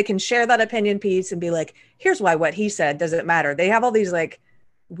 Then they can share that opinion piece and be like, here's why what he said doesn't matter. They have all these like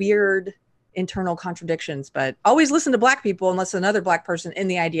weird internal contradictions, but always listen to Black people unless another Black person in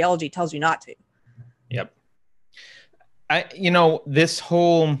the ideology tells you not to. Yep. This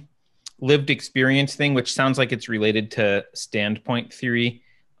whole lived experience thing, which sounds like it's related to standpoint theory,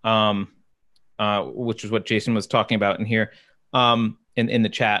 which is what Jason was talking about in here, in the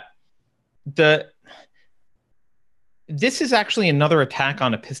chat. This is actually another attack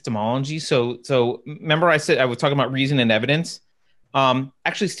on epistemology. So remember I said I was talking about reason and evidence.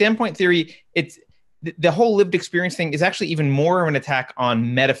 Actually, standpoint theory, it's the whole lived experience thing is actually even more of an attack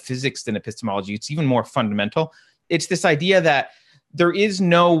on metaphysics than epistemology. It's even more fundamental. It's this idea that there is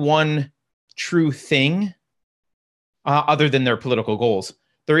no one true thing other than their political goals.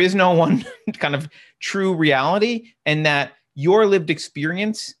 There is no one kind of true reality, and that your lived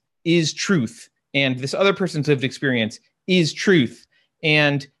experience is truth, and this other person's lived experience is truth.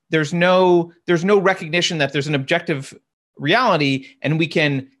 And there's no recognition that there's an objective reality, and we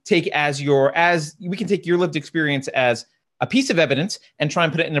can take your lived experience as a piece of evidence and try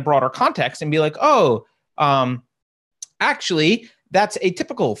and put it in a broader context and be like, actually, that's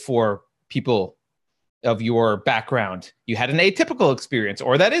atypical for people of your background. You had an atypical experience,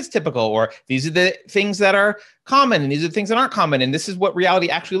 or that is typical, or these are the things that are common and these are the things that aren't common, and this is what reality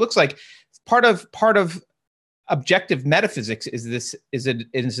actually looks like. Part of objective metaphysics is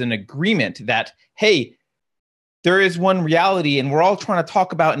an agreement that, hey, there is one reality and we're all trying to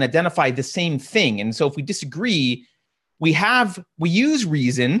talk about and identify the same thing. And so if we disagree, we use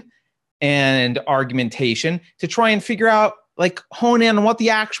reason and argumentation to try and figure out, like, hone in on what the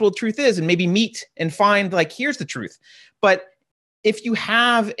actual truth is, and maybe meet and find, like, here's the truth. But if you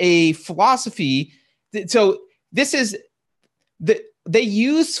have a philosophy, so this is they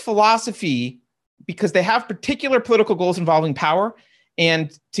use philosophy because they have particular political goals involving power.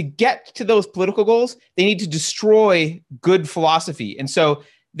 And to get to those political goals, they need to destroy good philosophy. And so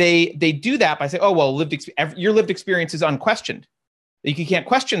they do that by saying, oh, well, your lived experience is unquestioned. You can't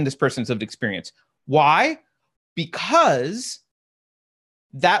question this person's lived experience. Why? Because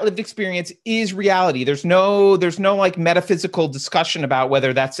that lived experience is reality. There's no like metaphysical discussion about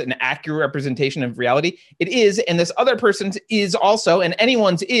whether that's an accurate representation of reality. It is, and this other person's is also, and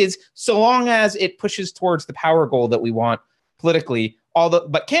anyone's is, so long as it pushes towards the power goal that we want politically.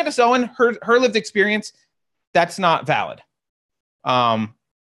 But Candace Owen, her lived experience, that's not valid.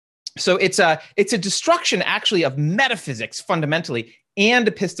 So it's a destruction actually of metaphysics fundamentally and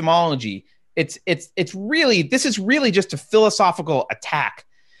epistemology. This is really just a philosophical attack,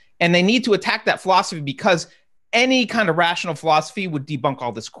 and they need to attack that philosophy because any kind of rational philosophy would debunk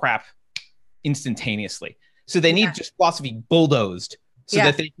all this crap instantaneously. So they need just philosophy bulldozed so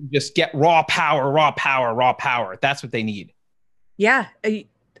that they can just get raw power. That's what they need. Yeah,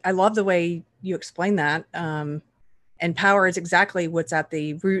 I love the way you explain that. And power is exactly what's at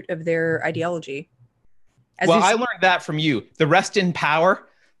the root of their ideology. I learned that from you. The rest in power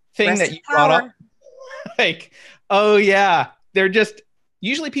thing that you brought up. Like, oh yeah, they're just,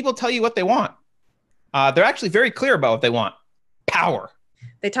 usually people tell you what they want. They're actually very clear about what they want. Power.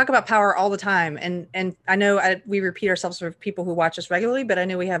 They talk about power all the time. And I know we repeat ourselves for people who watch us regularly, but I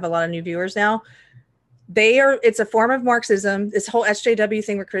know we have a lot of new viewers now. It's a form of Marxism. This whole SJW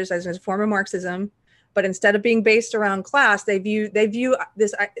thing we're criticizing is a form of Marxism. But instead of being based around class, they view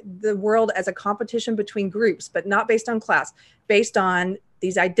the world as a competition between groups, but not based on class, based on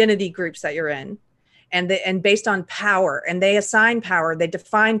these identity groups that you're in, and based on power. And they assign power, they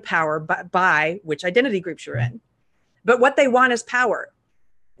define power by which identity groups you're in. But what they want is power.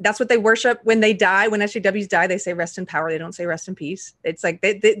 That's what they worship when they die. When SJWs die, they say rest in power. They don't say rest in peace. It's like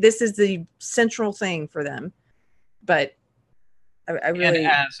this is the central thing for them. But I really, and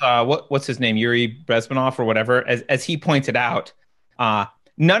as what's his name, Yuri Bezmenov or whatever, as he pointed out,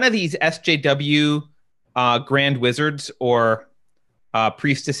 none of these SJW grand wizards or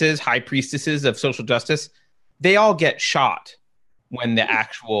priestesses, high priestesses of social justice, they all get shot when the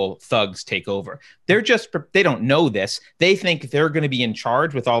actual thugs take over. They don't know this. They think they're going to be in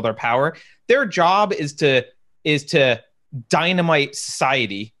charge with all their power. Their job is to dynamite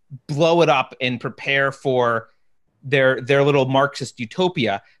society, blow it up, and prepare for their little Marxist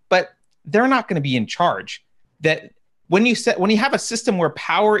utopia, but they're not going to be in charge. That when you have a system where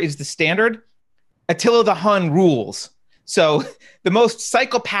power is the standard, Attila the Hun rules. So the most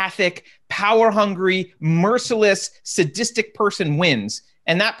psychopathic, power-hungry, merciless, sadistic person wins,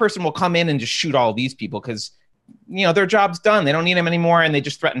 and that person will come in and just shoot all these people because their job's done. They don't need him anymore, and they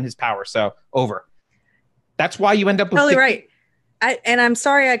just threaten his power. So over. That's why you end up with totally right. And I'm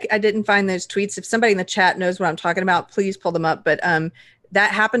sorry I didn't find those tweets. If somebody in the chat knows what I'm talking about, please pull them up. But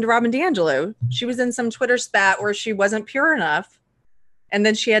that happened to Robin DiAngelo. She was in some Twitter spat where she wasn't pure enough, and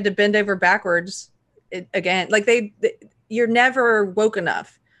then she had to bend over backwards again. Like you're never woke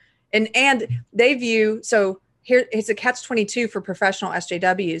enough, and they view, so here it's a catch-22 for professional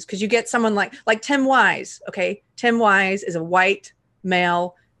SJWs, because you get someone like Tim Wise. Okay, Tim Wise is a white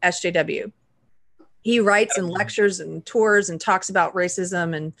male SJW. He writes and lectures and tours and talks about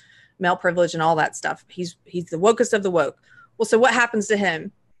racism and male privilege and all that stuff. He's the wokest of the woke. Well, so what happens to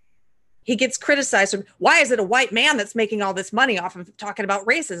him? He gets criticized. Why is it a white man that's making all this money off of talking about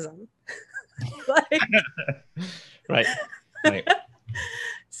racism? Right.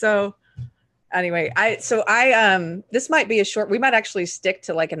 So anyway, this might be we might actually stick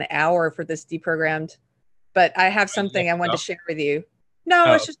to like an hour for this deprogrammed, but I have something I wanted to share with you.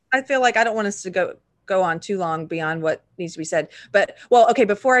 No, It's just, I feel like I don't want us to go on too long beyond what needs to be said. But okay,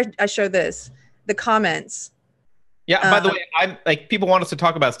 before I show this, the comments. Yeah, by the way, I'm like, people want us to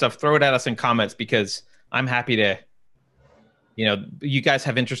talk about stuff, throw it at us in comments, because I'm happy to, you guys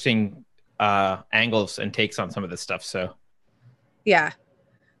have interesting angles and takes on some of this stuff. So yeah.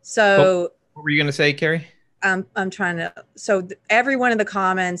 So what were you going to say, Carrie? I'm trying to, everyone in the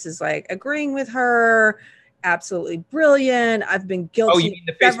comments is like agreeing with her. Absolutely brilliant. I've been guilty. Oh, you mean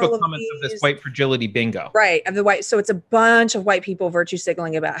the Facebook comments of this white fragility bingo? Right, of the white. So it's a bunch of white people virtue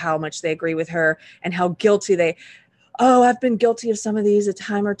signaling about how much they agree with her and how guilty they. Oh, I've been guilty of some of these a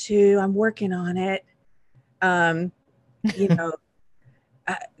time or two. I'm working on it. I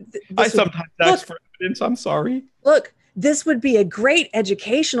sometimes ask for evidence. I'm sorry. Look, this would be a great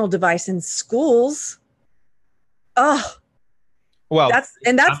educational device in schools. Oh. Well, that's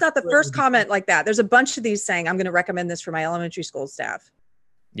not the first comment like that. There's a bunch of these saying, I'm going to recommend this for my elementary school staff.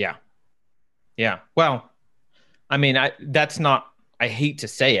 Yeah. Well, I mean, I hate to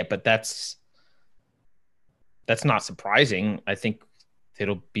say it, but that's not surprising. I think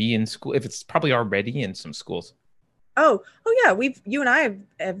it'll be in school. If it's probably already in some schools. Oh yeah. You and I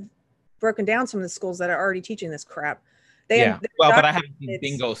have broken down some of the schools that are already teaching this crap. Yeah. they're Well, but I haven't indoctrinated.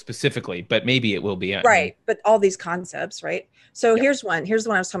 seen bingo specifically, but maybe it will be. Right. But all these concepts, right? So Yep. here's one. Here's the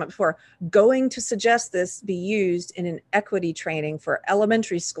one I was talking about before. Going to suggest this be used in an equity training for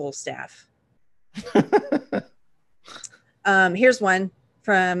elementary school staff. Here's one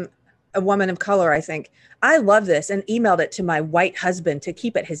from a woman of color, I think. I love this and emailed it to my white husband to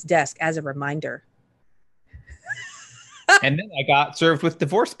keep at his desk as a reminder. And then I got served with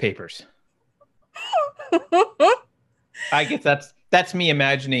divorce papers. I guess that's me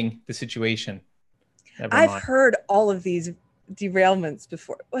imagining the situation. Never I've mind. heard all of these derailments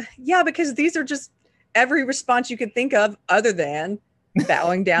before. Yeah, because these are just every response you could think of other than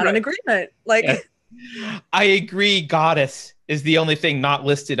bowing down in agreement. Like, Yes. I agree, goddess is the only thing not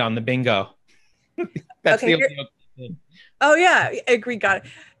listed on the bingo. That's okay, the only thing. oh yeah, I agree, got it.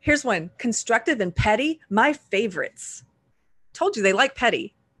 Here's one. Constructive and petty, my favorites. Told you they like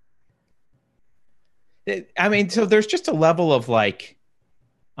petty. I mean, so there's just a level of like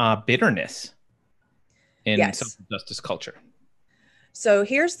bitterness in Yes. social justice culture. So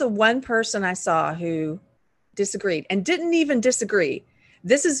here's the one person I saw who disagreed and didn't even disagree.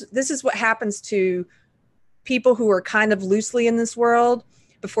 This is what happens to people who are kind of loosely in this world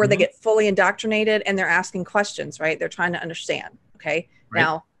before they get fully indoctrinated and they're asking questions, right? They're trying to understand. Okay. Right.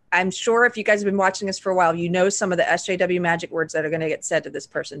 Now, I'm sure if you guys have been watching this for a while, you know some of the SJW magic words that are going to get said to this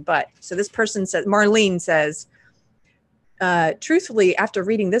person. But so this person says, Marlene says, truthfully, after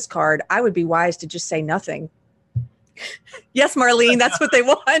reading this card, I would be wise to just say nothing. Yes, Marlene, that's what they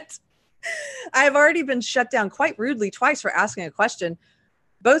want. I have already been shut down quite rudely twice for asking a question.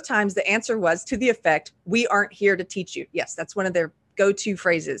 Both times the answer was to the effect, we aren't here to teach you. Yes, that's one of their go-to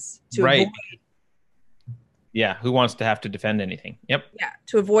phrases to Right. avoid. Yeah. Who wants to have to defend anything? Yep. Yeah,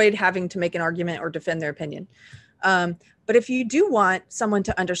 to avoid having to make an argument or defend their opinion. But if you do want someone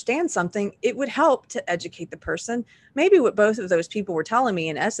to understand something, it would help to educate the person. Maybe what both of those people were telling me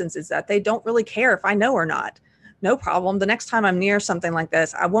in essence is that they don't really care if I know or not. No problem. The next time I'm near something like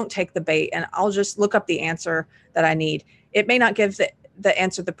this, I won't take the bait and I'll just look up the answer that I need. It may not give the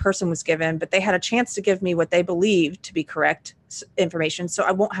answer the person was given, but they had a chance to give me what they believed to be correct information, so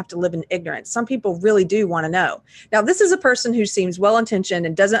I won't have to live in ignorance. Some people really do want to know. Now, this is a person who seems well-intentioned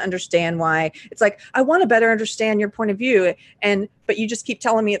and doesn't understand why. It's like, I want to better understand your point of view, but you just keep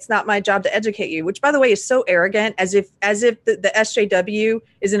telling me it's not my job to educate you, which, by the way, is so arrogant, as if the SJW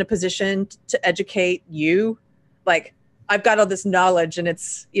is in a position to educate you. Like, I've got all this knowledge, and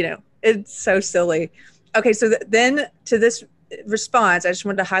it's so silly. Okay, so then to this response, I just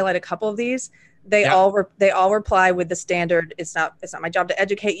wanted to highlight a couple of these. They all reply with the standard, it's not my job to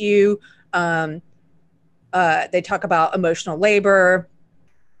educate you. They talk about emotional labor.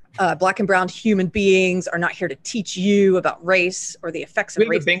 Black and brown human beings are not here to teach you about race or the effects of race.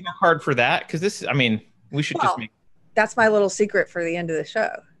 We have a bingo card for that, because this, I mean, we should just make. That's my little secret for the end of the show.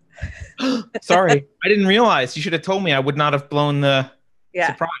 Sorry, I didn't realize. You should have told me. I would not have blown the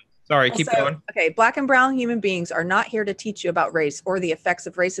surprise. Sorry, keep going. Okay, black and brown human beings are not here to teach you about race or the effects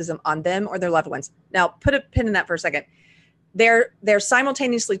of racism on them or their loved ones. Now, put a pin in that for a second. They're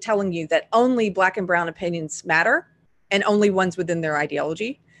simultaneously telling you that only black and brown opinions matter and only ones within their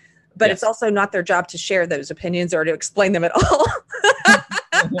ideology. But It's also not their job to share those opinions or to explain them at all.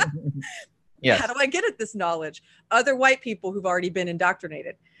 Yes. How do I get at this knowledge? Other white people who've already been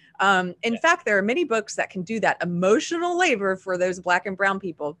indoctrinated. In fact, there are many books that can do that emotional labor for those black and brown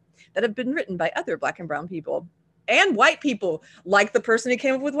people that have been written by other black and brown people and white people, like the person who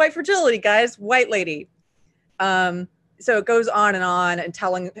came up with white fragility, guys, white lady. So it goes on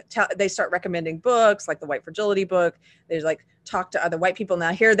and they start recommending books like the white fragility book. There's like talk to other white people.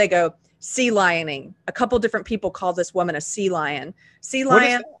 Now here they go, sea lioning. A couple different people call this woman a sea lion. Sea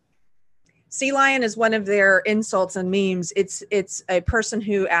lion. Sea lion is one of their insults and memes. It's a person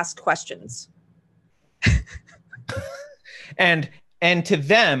who asks questions. And to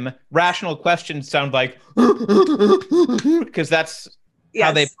them, rational questions sound like because that's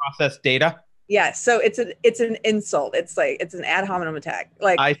how they process data. Yeah, so it's an insult. It's an ad hominem attack.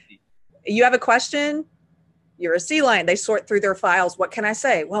 Like, I see. You have a question, you're a sea lion. They sort through their files. What can I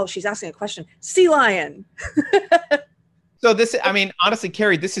say? Well, she's asking a question. Sea lion. So this, I mean, honestly,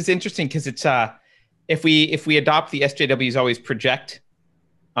 Carrie, this is interesting because it's if we adopt the SJW's always project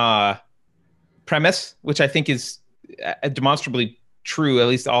premise, which I think is demonstrably true, at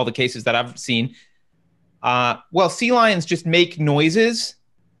least all the cases that I've seen. Well, sea lions just make noises,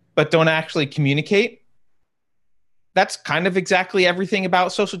 but don't actually communicate. That's kind of exactly everything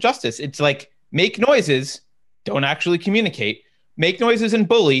about social justice. It's like make noises, don't actually communicate. Make noises and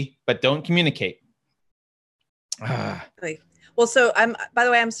bully, but don't communicate. Well, so by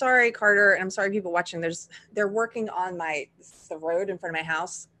the way, I'm sorry, Carter, and I'm sorry, people watching. They're working on the road in front of my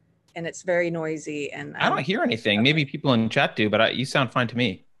house, and it's very noisy. And I don't hear anything. Okay. Maybe people in chat do, but you sound fine to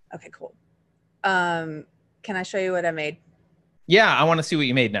me. Okay, cool. Can I show you what I made? Yeah, I want to see what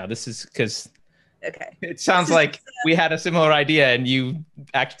you made now. This is because it sounds like we had a similar idea and you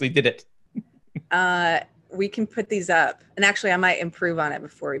actually did it. We can put these up, and actually, I might improve on it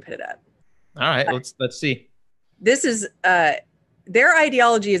before we put it up. All right, let's see. This is their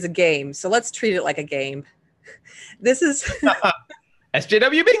ideology is a game, so let's treat it like a game. This is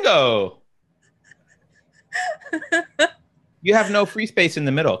SJW bingo. You have no free space in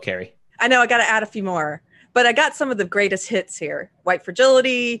the middle, Carrie. I know, I got to add a few more, but I got some of the greatest hits here. White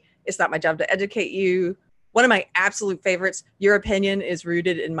Fragility, It's Not My Job to Educate You. One of my absolute favorites, Your Opinion is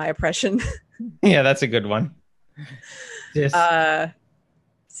Rooted in My Oppression. Yeah, that's a good one. Yes.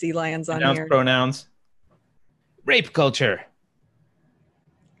 Sea lions on here. Pronouns. Rape culture.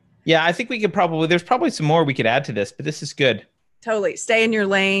 Yeah, I think we could there's probably some more we could add to this, but this is good. Totally. Stay in your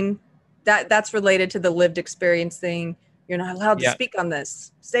lane. That's related to the lived experience thing. You're not allowed to speak on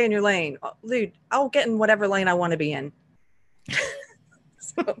this. Stay in your lane. Oh, dude, I'll get in whatever lane I want to be in.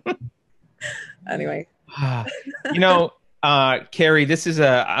 So, anyway. Carrie, this is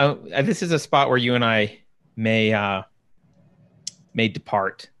a spot where you and I may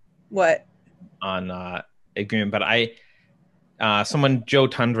depart. What? On agreement, but someone, Joe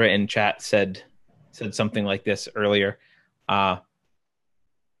Tundra in chat said something like this earlier. I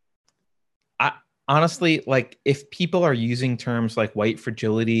honestly, like, if people are using terms like white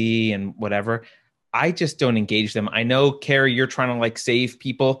fragility and whatever, I just don't engage them. I know, Carrie, you're trying to like save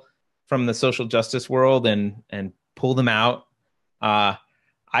people from the social justice world and pull them out. I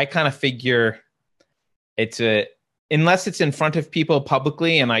kind of figure unless it's in front of people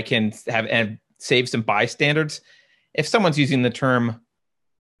publicly and I can have save some bystanders. If someone's using the term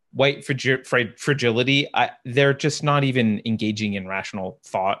white fragility, they're just not even engaging in rational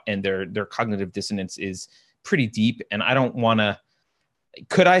thought, and their cognitive dissonance is pretty deep. And I don't want to.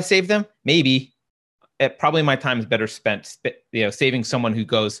 Could I save them? Maybe. Probably my time is better spent, saving someone who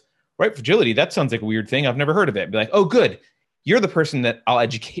goes, white fragility, that sounds like a weird thing. I've never heard of it. Be like, oh, good. You're the person that I'll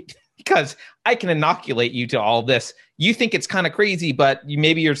educate because I can inoculate you to all this. You think it's kind of crazy, but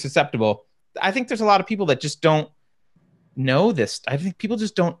maybe you're susceptible. I think there's a lot of people that just don't know this. I think people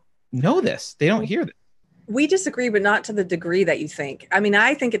just don't know this. They don't hear this. We disagree, but not to the degree that you think. I mean,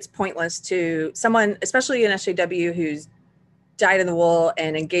 I think it's pointless to someone, especially an SJW who's dyed in the wool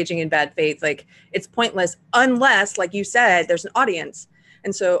and engaging in bad faith. Like, it's pointless unless, like you said, there's an audience.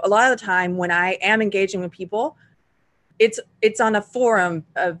 And so a lot of the time when I am engaging with people, it's on a forum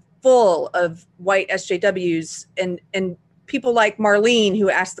full of white SJWs and people like Marlene who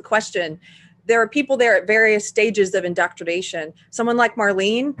asked the question. There are people there at various stages of indoctrination. Someone like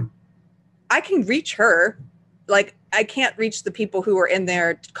Marlene, I can reach her. Like, I can't reach the people who are in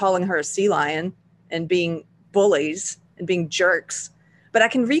there calling her a sea lion and being bullies and being jerks, but I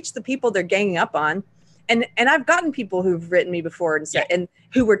can reach the people they're ganging up on. And I've gotten people who've written me before and said, and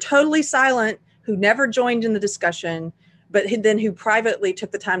who were totally silent, who never joined in the discussion, but then who privately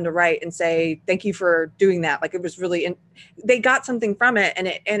took the time to write and say, thank you for doing that. Like, it was really, they got something from it. And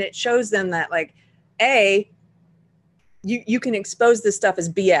it shows them that, like, you can expose this stuff as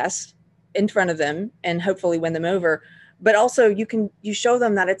BS in front of them and hopefully win them over. But also you show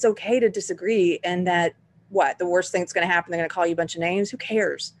them that it's okay to disagree, and that the worst thing that's going to happen, they're going to call you a bunch of names. Who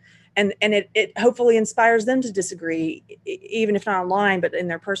cares? And it hopefully inspires them to disagree, even if not online, but in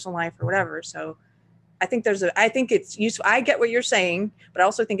their personal life or whatever. So I think it's useful. I get what you're saying, but I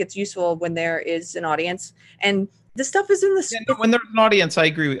also think it's useful when there is an audience, and this stuff is in the. Yeah, when there's an audience, I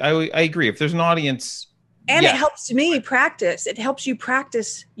agree. I agree. If there's an audience, and it helps me practice. It helps you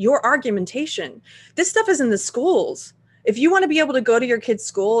practice your argumentation. This stuff is in the schools. If you want to be able to go to your kid's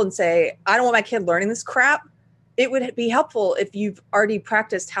school and say, I don't want my kid learning this crap, it would be helpful if you've already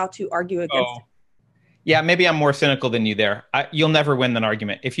practiced how to argue against it. Yeah, maybe I'm more cynical than you there. You'll never win an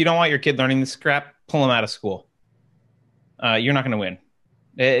argument. If you don't want your kid learning this crap, pull them out of school. You're not going to win.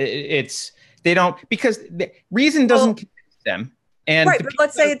 They don't, because reason doesn't convince them. And right, but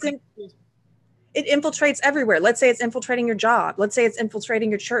let's say it infiltrates everywhere. Let's say it's infiltrating your job. Let's say it's infiltrating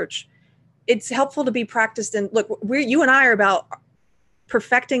your church. It's helpful to be practiced. And look, you and I are about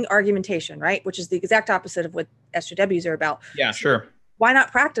perfecting argumentation, right? Which is the exact opposite of what SJWs are about. Yeah, sure. Why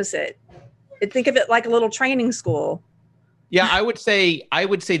not practice it? Think of it like a little training school. Yeah, I would say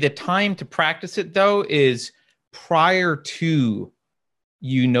the time to practice it, though, is prior to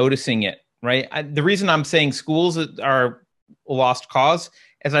you noticing it, right? The reason I'm saying schools are lost cause,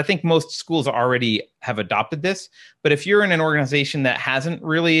 as I think most schools already have adopted this. But if you're in an organization that hasn't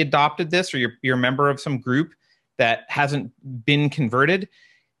really adopted this, or you're a member of some group that hasn't been converted,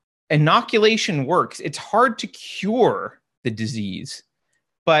 inoculation works. It's hard to cure the disease,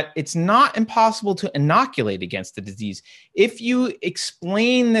 but it's not impossible to inoculate against the disease. If you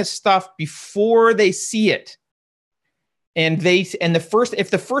explain this stuff before they see it,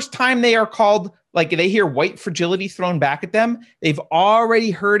 if the first time they are called, like they hear white fragility thrown back at them, they've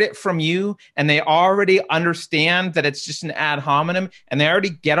already heard it from you and they already understand that it's just an ad hominem and they already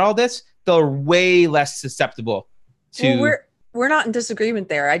get all this, they're way less susceptible to. Well, we're not in disagreement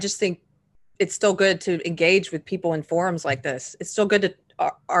there. I just think it's still good to engage with people in forums like this. It's still good to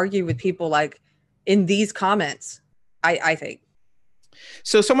argue with people like in these comments, I think.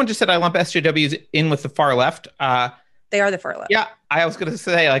 So someone just said, I lump SJWs in with the far left. They are the far left. Yeah, I was going to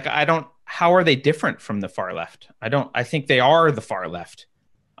say, like, how are they different from the far left? I think they are the far left.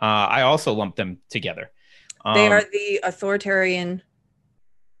 I also lump them together. They are the authoritarian,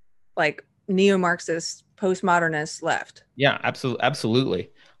 like neo-Marxist, postmodernist left. Yeah,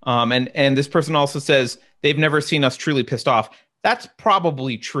 absolutely. And this person also says they've never seen us truly pissed off. That's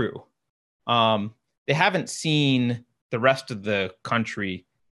probably true. They haven't seen the rest of the country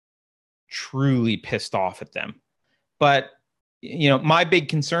truly pissed off at them. But, my big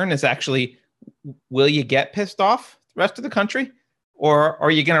concern is actually, will you get pissed off the rest of the country? Or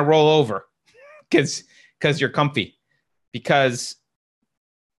are you going to roll over because you're comfy? Because,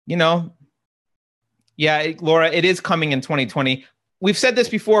 yeah, Laura, it is coming in 2020. We've said this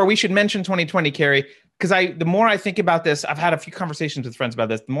before. We should mention 2020, Carrie, because the more I think about this, I've had a few conversations with friends about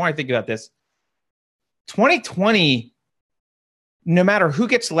this. The more I think about this, 2020, no matter who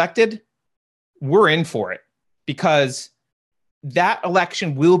gets elected, we're in for it. Because that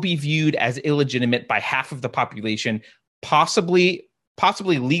election will be viewed as illegitimate by half of the population, possibly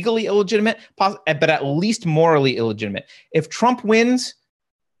legally illegitimate, but at least morally illegitimate. If Trump wins,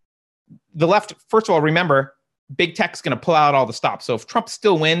 the left, first of all, remember, big tech's going to pull out all the stops. So if Trump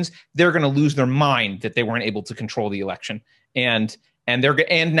still wins, they're going to lose their mind that they weren't able to control the election. And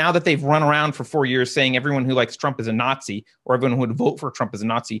now that they've run around for 4 years saying everyone who likes Trump is a Nazi, or everyone who would vote for Trump is a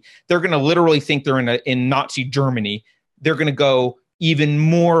Nazi, they're going to literally think they're in Nazi Germany. They're going to go even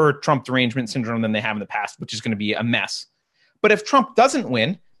more Trump derangement syndrome than they have in the past, which is going to be a mess. But if Trump doesn't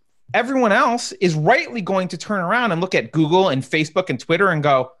win, everyone else is rightly going to turn around and look at Google and Facebook and Twitter and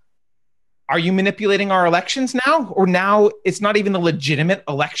go, are you manipulating our elections now? Or now it's not even a legitimate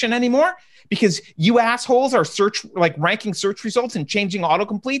election anymore? Because you assholes are ranking search results and changing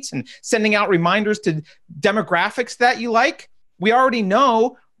autocompletes and sending out reminders to demographics that you like. We already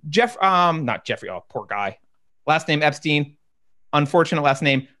know not Jeffrey, oh, poor guy. Last name Epstein, unfortunate last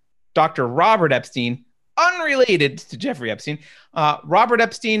name, Dr. Robert Epstein, unrelated to Jeffrey Epstein. Robert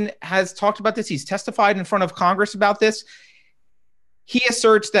Epstein has talked about this. He's testified in front of Congress about this. He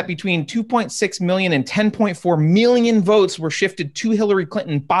asserts that between 2.6 million and 10.4 million votes were shifted to Hillary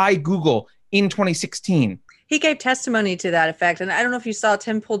Clinton by Google in 2016. He gave testimony to that effect. And I don't know if you saw,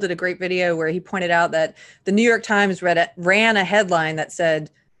 Tim Pool did a great video where he pointed out that the New York Times ran a headline that said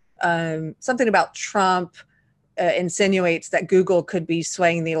something about Trump insinuates that Google could be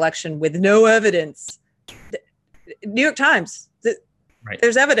swaying the election with no evidence. New York Times, right.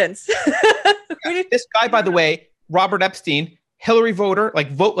 There's evidence. This guy, by the way, Robert Epstein, Hillary voter,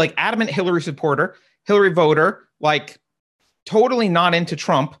 adamant Hillary supporter, Hillary voter, totally not into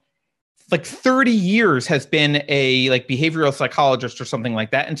Trump. 30 years has been a behavioral psychologist or something like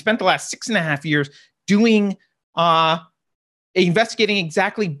that, and spent the last 6.5 years doing investigating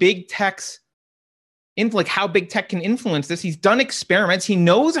exactly big tech's how big tech can influence this. He's done experiments. He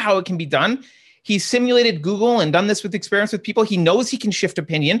knows how it can be done. He's simulated Google and done this with experiments with people. He knows he can shift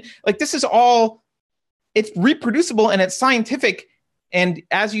opinion. This is all, it's reproducible and it's scientific. And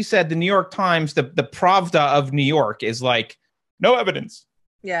as you said, the New York Times, the Pravda of New York is no evidence.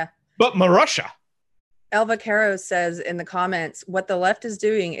 Yeah. But Marussia. Elva Caro says in the comments, what the left is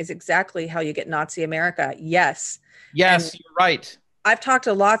doing is exactly how you get Nazi America. Yes. Yes, you're right. I've talked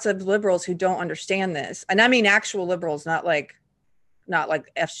to lots of liberals who don't understand this. And I mean actual liberals, not like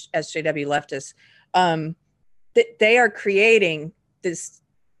SJW leftists. They are creating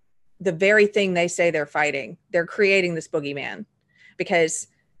the very thing they say they're fighting. They're creating this boogeyman, because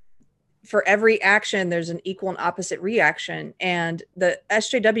for every action, there's an equal and opposite reaction. And the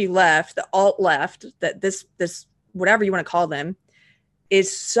SJW left, the alt left, that this whatever you want to call them,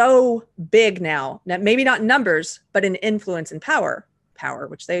 is so big now. Now, maybe not in numbers, but in influence and power,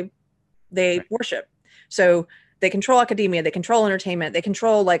 which they right. worship. So They control academia, they control entertainment, they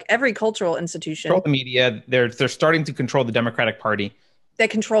control like every cultural institution. Control the media. They're starting to control the Democratic Party. They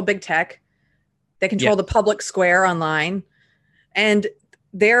control big tech. They control Yeah. the public square online. And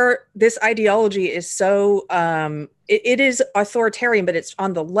this ideology is so it is authoritarian, but it's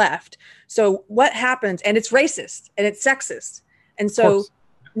on the left. So what happens, and it's racist and it's sexist. And so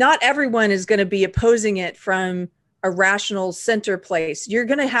not everyone is going to be opposing it from a rational center place. You're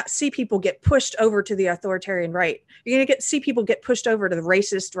going to see people get pushed over to the authoritarian right. You're going to see people get pushed over to the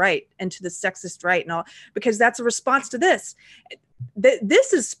racist right and to the sexist right and all, because that's a response to this.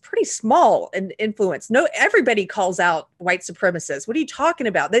 This is pretty small in influence. No, everybody calls out white supremacists. What are you talking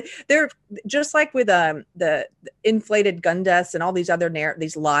about? They're just like with the inflated gun deaths and all these other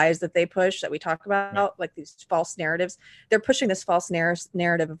these lies that they push that we talk about, like these false narratives. They're pushing this false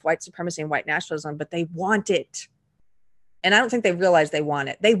narrative of white supremacy and white nationalism, but they want it. And I don't think they realize they want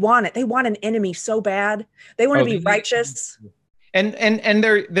it. They want it. They want an enemy so bad. They want to be righteous. And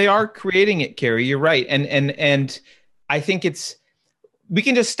they are creating it, Carrie. You're right. And I think we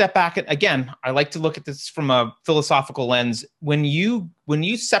can just step back. Again, I like to look at this from a philosophical lens. When you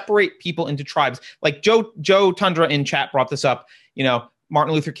separate people into tribes, like Joe Tundra in chat brought this up,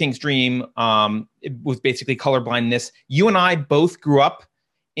 Martin Luther King's dream, it was basically colorblindness. You and I both grew up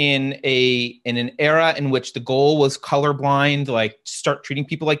in an era in which the goal was colorblind, like start treating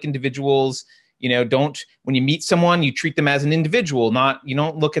people like individuals. When you meet someone, you treat them as an individual, you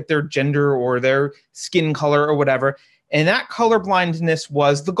don't look at their gender or their skin color or whatever. And that colorblindness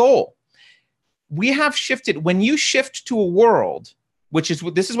was the goal. We have shifted. When you shift to a world, this is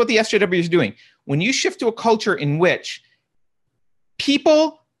what the SJW is doing. When you shift to a culture in which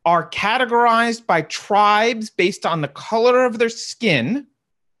people are categorized by tribes based on the color of their skin.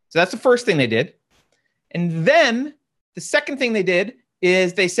 So that's the first thing they did. And then the second thing they did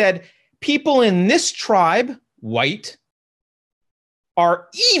is they said, people in this tribe, white, are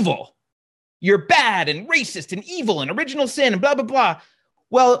evil. You're bad and racist and evil and original sin and blah, blah, blah.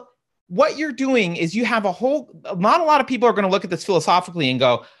 Well, what you're doing is you have not a lot of people are going to look at this philosophically and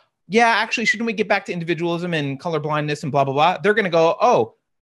go, yeah, actually, shouldn't we get back to individualism and colorblindness and blah, blah, blah? They're going to go, oh,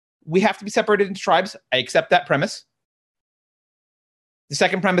 we have to be separated into tribes. I accept that premise. The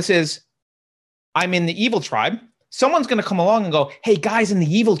second premise is I'm in the evil tribe. Someone's going to come along and go, hey, guys in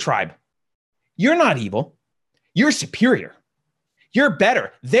the evil tribe, you're not evil. You're superior. You're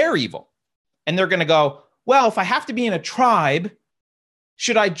better. They're evil. And they're going to go, well, if I have to be in a tribe,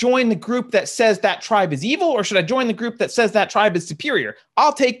 should I join the group that says that tribe is evil, or should I join the group that says that tribe is superior?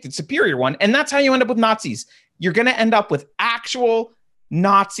 I'll take the superior one. And that's how you end up with Nazis. You're going to end up with actual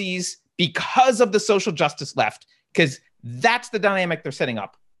Nazis because of the social justice left, because that's the dynamic they're setting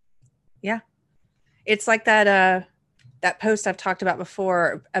up. Yeah. It's like that post I've talked about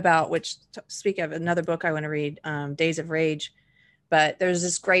before about speak of another book I want to read, Days of Rage. But there's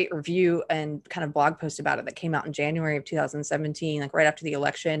this great review and kind of blog post about it that came out in January of 2017, like right after the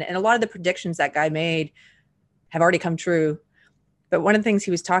election. And a lot of the predictions that guy made have already come true. But one of the things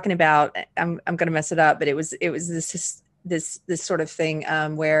he was talking about, I'm going to mess it up, but it was this sort of thing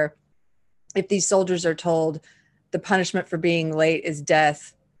where if these soldiers are told the punishment for being late is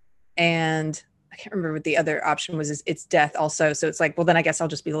death, and I can't remember what the other option was, it's death also. So it's like, well, then I guess I'll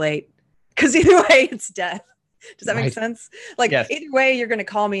just be late, because either way it's death. Does that make sense? Like, yes. Either way, you're going to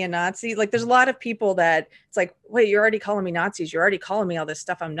call me a Nazi. Like, there's a lot of people that it's like, wait, you're already calling me Nazis. You're already calling me all this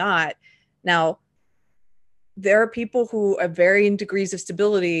stuff I'm not. Now, there are people who have varying degrees of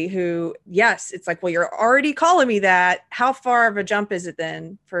stability who, yes, it's like, well, you're already calling me that. How far of a jump is it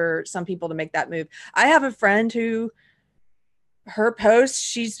then for some people to make that move? I have a friend who, her post,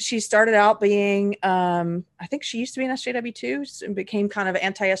 she started out being, I think she used to be an SJW too, and became kind of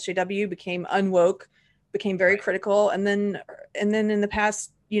anti-SJW, became unwoke, became very critical, and then in the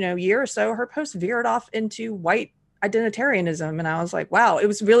past year or so, her post veered off into white identitarianism, and I was like, wow, it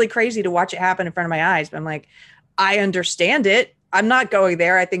was really crazy to watch it happen in front of my eyes. But I'm like, I understand it. I'm not going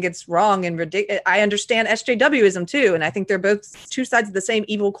there. I think it's wrong and ridiculous. I understand SJWism too, and I think they're both two sides of the same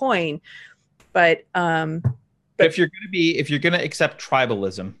evil coin. But if you're going to accept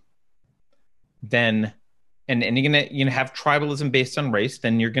tribalism, then and you're going to have tribalism based on race,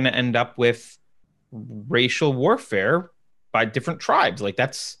 then you're going to end up with racial warfare by different tribes. Like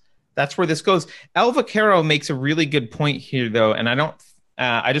that's where this goes. El Vaquero makes a really good point here, though, and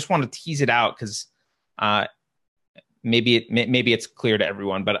I just want to tease it out because maybe it's clear to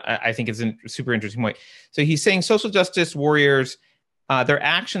everyone, but I think it's a super interesting point. So he's saying social justice warriors, their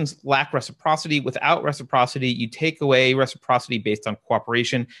actions lack reciprocity. Without reciprocity, you take away reciprocity based on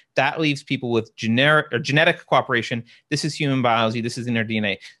cooperation. That leaves people with genetic cooperation. This is human biology. This is in their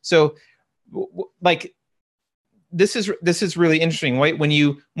DNA. So, like, this is really interesting, right? When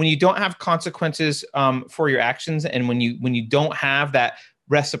you don't have consequences for your actions, and when you don't have that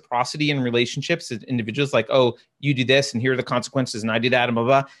reciprocity in relationships as individuals, like, oh, you do this and here are the consequences and I do that and blah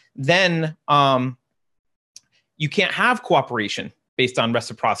blah, then you can't have cooperation based on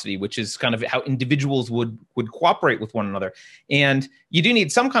reciprocity, which is kind of how individuals would cooperate with one another. And you do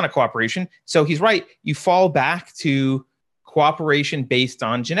need some kind of cooperation. So he's right. You fall back to cooperation based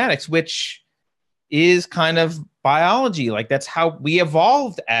on genetics, which is kind of biology. Like, that's how we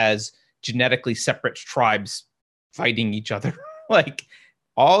evolved as genetically separate tribes fighting each other. Like,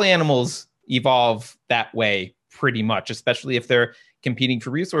 all animals evolve that way pretty much, especially if they're competing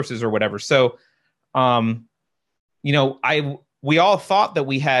for resources or whatever. So, we all thought that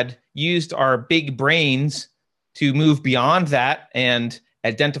we had used our big brains to move beyond that and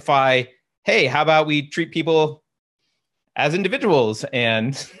identify, hey, how about we treat people as individuals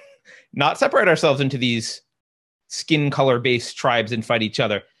and not separate ourselves into these skin color based tribes and fight each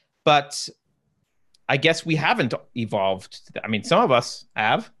other. But I guess we haven't evolved. I mean, some of us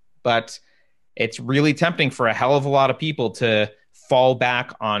have, but it's really tempting for a hell of a lot of people to fall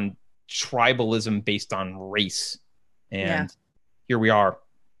back on tribalism based on race. And here we are.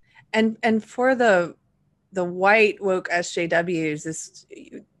 And for the white woke SJWs,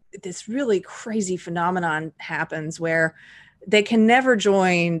 this really crazy phenomenon happens where they can never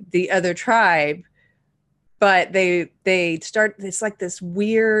join the other tribe, but they start, it's like this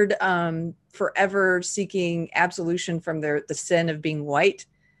weird forever seeking absolution from the sin of being white.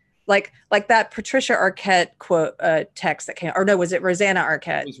 Like that Patricia Arquette quote text that came, or no, was it Rosanna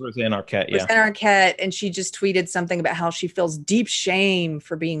Arquette? It was Rosanna Arquette, yeah. Rosanna Arquette, and she just tweeted something about how she feels deep shame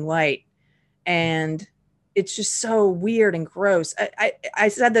for being white. And it's just so weird and gross. I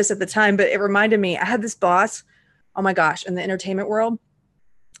said this at the time, but it reminded me, I had this boss, oh my gosh, in the entertainment world.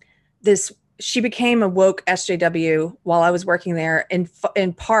 She became a woke SJW while I was working there.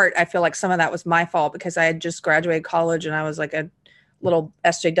 In part, I feel like some of that was my fault because I had just graduated college and I was like a little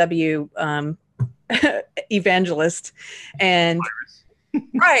SJW evangelist. And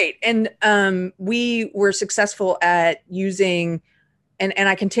right. And we were successful at using, and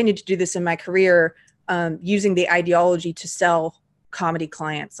I continued to do this in my career, using the ideology to sell comedy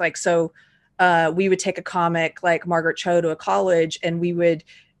clients. Like, so we would take a comic like Margaret Cho to a college, and we would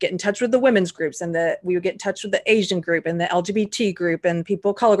get in touch with the women's groups, and we would get in touch with the Asian group and the LGBT group and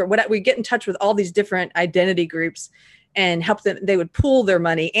people of color group. We get in touch with all these different identity groups and help them. They would pool their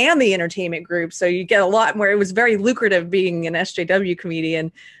money and the entertainment group. So you get a lot more. It was very lucrative being an SJW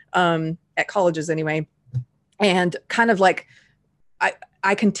comedian at colleges anyway. And kind of like,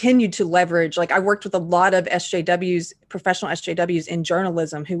 I continued to leverage, like I worked with a lot of SJWs, professional SJWs in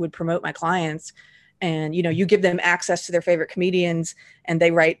journalism who would promote my clients. And, you give them access to their favorite comedians and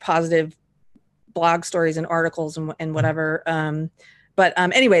they write positive blog stories and articles and whatever. But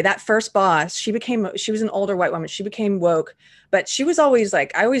anyway, that first boss, she was an older white woman. She became woke, but she was always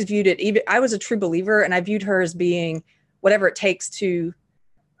like, I always viewed it, even I was a true believer, and I viewed her as being whatever it takes to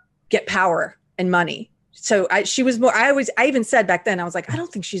get power and money. So she was more, I even said back then, I was like, I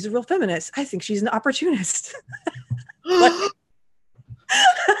don't think she's a real feminist. I think she's an opportunist.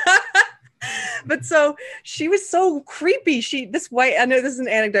 But so she was so creepy. This white, I know this is an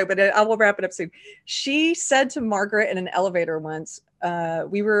anecdote, but I will wrap it up soon. She said to Margaret in an elevator once,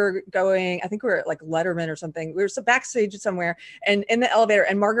 we were going, I think we were at like Letterman or something. We were backstage somewhere and in the elevator,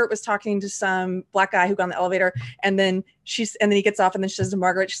 and Margaret was talking to some black guy who got on the elevator. And then he gets off, and then she says to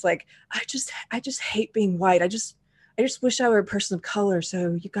Margaret, she's like, I just hate being white. I just wish I were a person of color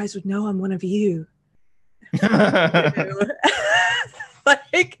so you guys would know I'm one of you.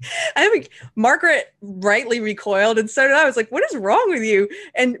 Like, I think Margaret rightly recoiled, and so did I. Was like, what is wrong with you?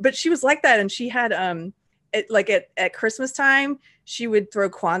 But she was like that, and she had at Christmas time, she would throw a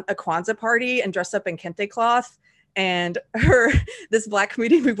Kwanzaa party and dress up in kente cloth. And this black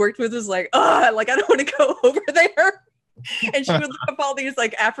comedian we worked with was like, I don't want to go over there. And she would look up all these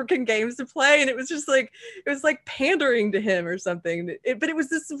like African games to play, and it was just like, it was like pandering to him or something. But it was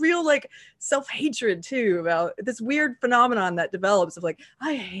this real like self-hatred too, about this weird phenomenon that develops of like,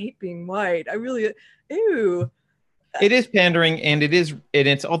 I hate being white. I really, ew. It is pandering, and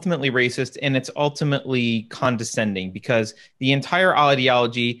it's ultimately racist, and it's ultimately condescending, because the entire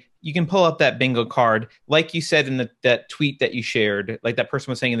ideology, you can pull up that bingo card, like you said in that tweet that you shared, like that person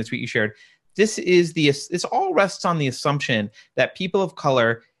was saying in the tweet you shared. This all rests on the assumption that people of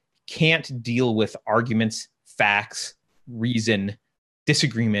color can't deal with arguments, facts, reason,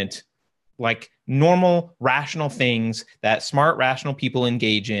 disagreement, like normal, rational things that smart, rational people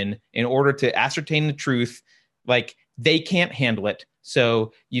engage in order to ascertain the truth. Like, they can't handle it.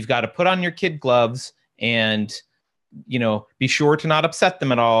 So you've got to put on your kid gloves and be sure to not upset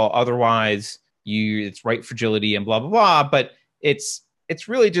them at all. Otherwise, it's right fragility and blah, blah, blah. But it's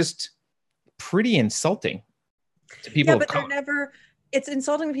really just pretty insulting to people of color. It's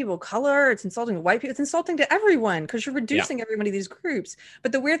insulting to people of color. It's insulting to white people. It's insulting to everyone because you're reducing everybody to these groups.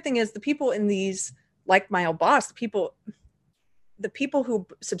 But the weird thing is the people in these, like my old boss, the people who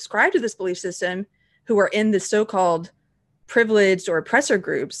subscribe to this belief system, who are in the so-called privileged or oppressor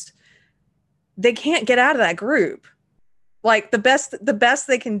groups, they can't get out of that group. Like the best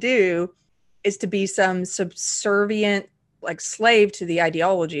they can do is to be some subservient, like slave to the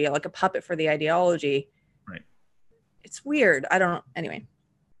ideology, like a puppet for the ideology. Right. It's weird. Anyway.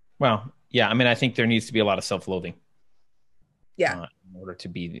 Well, yeah. I mean, I think there needs to be a lot of self-loathing. Yeah. In order to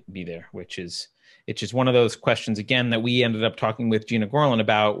be there, it's just one of those questions again that we ended up talking with Gina Gorlin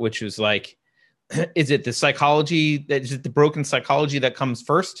about, which is like, is it the broken psychology that comes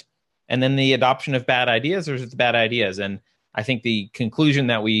first and then the adoption of bad ideas, or is it the bad ideas? And I think the conclusion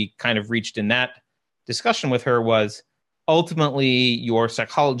that we kind of reached in that discussion with her was ultimately your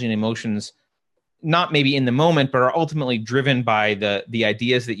psychology and emotions, not maybe in the moment, but are ultimately driven by the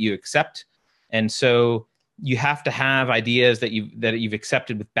ideas that you accept. And so you have to have ideas that you've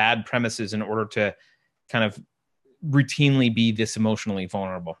accepted with bad premises in order to kind of routinely be this emotionally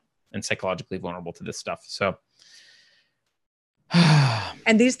vulnerable and psychologically vulnerable to this stuff. So,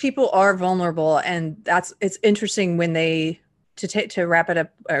 and these people are vulnerable, and it's interesting when to wrap it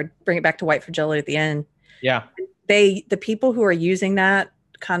up or bring it back to white fragility at the end. Yeah, the people who are using that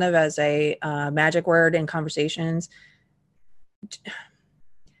kind of as a magic word in conversations,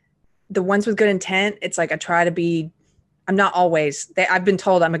 the ones with good intent, it's like I'm not always. I've been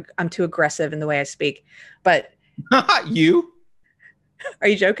told I'm too aggressive in the way I speak, but you are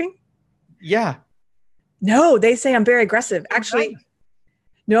you joking? Yeah. No, they say I'm very aggressive. Actually,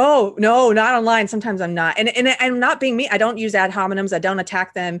 no, not online. Sometimes I'm not. And I'm not being mean. I don't use ad hominems. I don't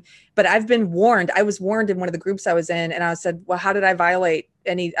attack them. But I've been warned. I was warned in one of the groups I was in, and I said, well, how did I violate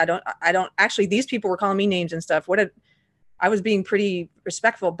any? I don't actually, these people were calling me names and stuff. I was being pretty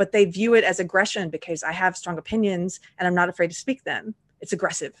respectful, but they view it as aggression because I have strong opinions and I'm not afraid to speak them. It's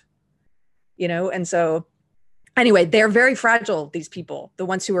aggressive, And so anyway, they're very fragile, these people, the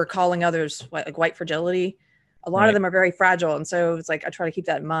ones who are calling others like white fragility. A lot of them are very fragile. And so it's like, I try to keep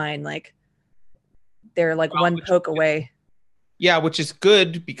that in mind. Like they're like one poke away. Yeah. Which is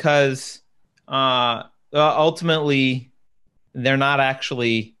good because ultimately they're not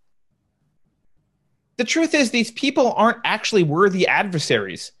actually, the truth is these people aren't actually worthy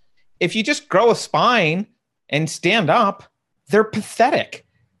adversaries. If you just grow a spine and stand up, they're pathetic.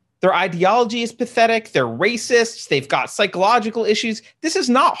 Their ideology is pathetic. They're racists. They've got psychological issues. This is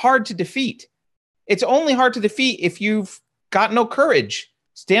not hard to defeat. It's only hard to defeat if you've got no courage.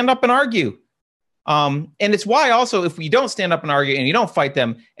 Stand up and argue. And it's why also if we don't stand up and argue and you don't fight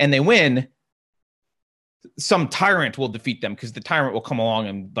them and they win, some tyrant will defeat them because the tyrant will come along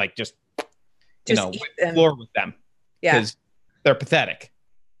and like just floor with them. Yeah. Because they're pathetic.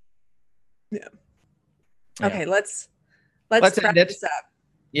 Yeah. Okay, let's wrap this up.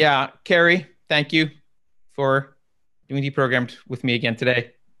 Yeah, Carrie, thank you for doing Deprogrammed with me again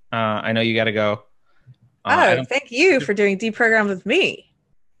today. I know you got to go. Thank you for doing Deprogrammed with me.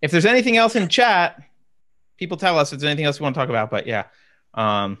 If there's anything else in chat, people tell us if there's anything else we want to talk about. But yeah.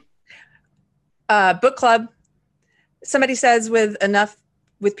 Book club. Somebody says with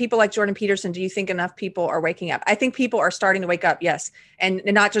people like Jordan Peterson, do you think enough people are waking up? I think people are starting to wake up, yes. And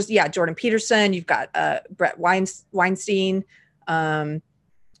not just, Jordan Peterson. You've got Brett Weinstein.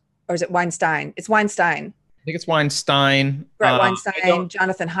 Or is it Weinstein? It's Weinstein. I think it's Weinstein. Brett Weinstein,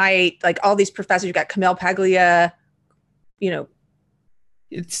 Jonathan Haidt, like all these professors. You've got Kamel Paglia,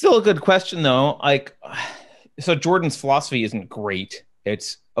 It's still a good question, though. Like, so Jordan's philosophy isn't great.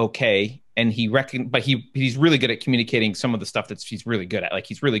 It's okay. And but he's really good at communicating some of the stuff he's really good at. Like,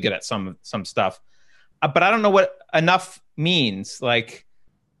 he's really good at some stuff. But I don't know what enough means. Like,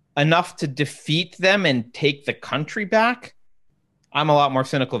 enough to defeat them and take the country back? I'm a lot more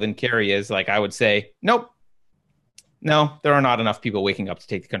cynical than Carrie is. Like, I would say, nope. No, there are not enough people waking up to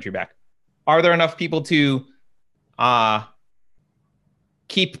take the country back. Are there enough people to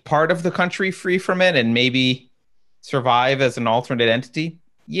keep part of the country free from it and maybe survive as an alternate entity?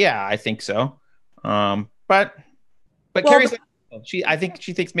 Yeah, I think so. But Carrie's I think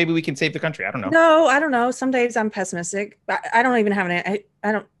she thinks maybe we can save the country. I don't know. No, I don't know. Some days I'm pessimistic. I don't even have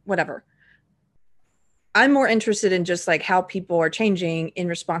whatever. I'm more interested in just like how people are changing in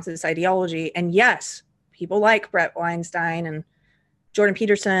response to this ideology. And yes, people like Brett Weinstein and Jordan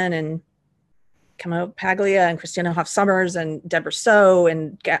Peterson and Paglia and Christina Hoff Sommers and Deborah So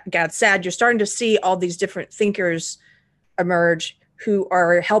and Gad Saad, you're starting to see all these different thinkers emerge who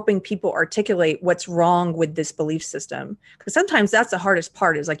are helping people articulate what's wrong with this belief system. Because sometimes that's the hardest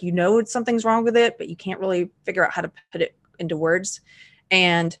part, is like, something's wrong with it, but you can't really figure out how to put it into words.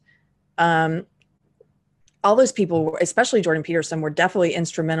 And all those people, especially Jordan Peterson, were definitely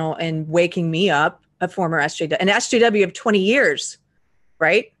instrumental in waking me up, a former SJW of 20 years,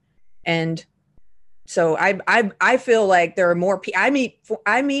 right? And so I feel like there are more I meet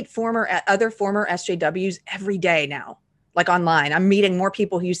other former SJWs every day now, like online. I'm meeting more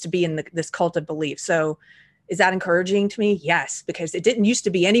people who used to be in this cult of belief. So is that encouraging to me? Yes, because it didn't used to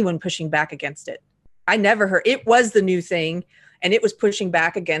be anyone pushing back against it. I never heard it was the new thing, and it was pushing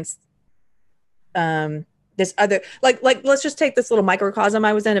back against this other, like let's just take this little microcosm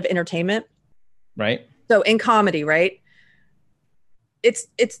I was in of entertainment. Right. So in comedy, right?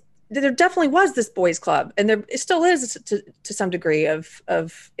 There definitely was this boys club, and it still is to some degree of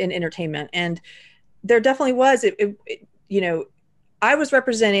in entertainment. And there definitely was, I was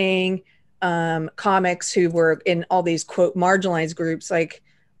representing comics who were in all these quote marginalized groups, like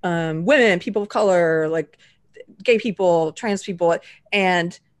women, people of color, like gay people, trans people.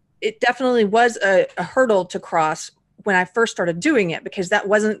 And it definitely was a hurdle to cross when I first started doing it, because that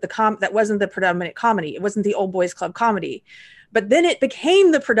wasn't the predominant comedy. It wasn't the old boys club comedy. But then it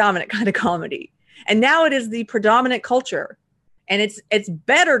became the predominant kind of comedy. And now it is the predominant culture. And it's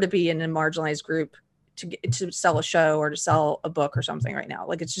better to be in a marginalized group to sell a show or to sell a book or something right now.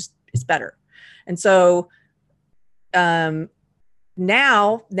 Like, it's better. And so now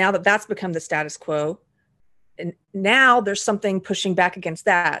that that's become the status quo, and now there's something pushing back against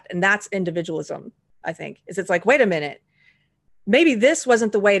that. And that's individualism, I think. It's like, wait a minute, maybe this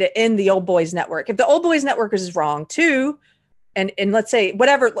wasn't the way to end the old boys network. If the old boys network is wrong too, and let's say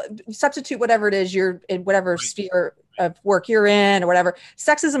whatever, substitute whatever it is you're in, whatever sphere of work you're in or whatever,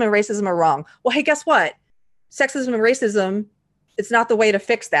 sexism and racism are wrong. Well, hey, guess what? Sexism and racism, it's not the way to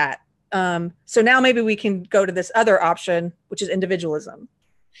fix that. So now maybe we can go to this other option, which is individualism.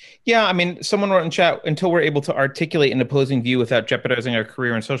 Yeah, I mean, someone wrote in chat, until we're able to articulate an opposing view without jeopardizing our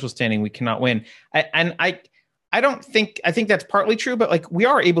career and social standing, we cannot win. I think that's partly true, but like, we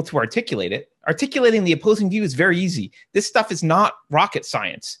are able to articulate it. Articulating the opposing view is very easy. This stuff is not rocket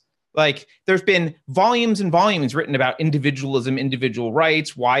science. Like, there's been volumes and volumes written about individualism, individual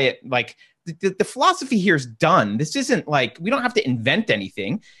rights, why it, like, the philosophy here is done. This isn't like, we don't have to invent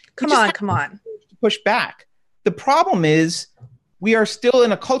anything. Come on. Push back. The problem is, we are still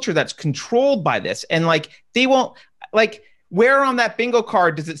in a culture that's controlled by this. And like, they won't, like, where on that bingo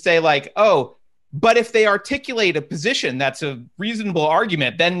card does it say like, oh, but if they articulate a position that's a reasonable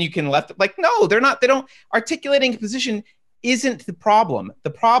argument, then you can like, no, they're not. They don't. Articulating a position isn't the problem. The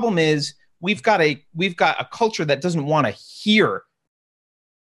problem is we've got a culture that doesn't want to hear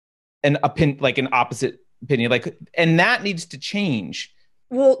an opposite opinion, like, and that needs to change.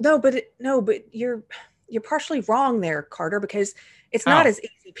 Well, but you're partially wrong there, Carter, because it's not as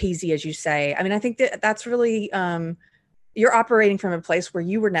easy peasy as you say. I mean, I think that's really, you're operating from a place where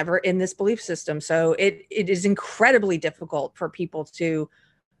you were never in this belief system. So it is incredibly difficult for people to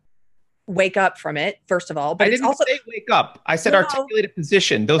wake up from it, first of all. But I didn't say wake up. I said articulate a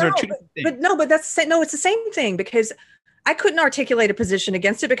position. Those are two different things. But it's the same thing, because I couldn't articulate a position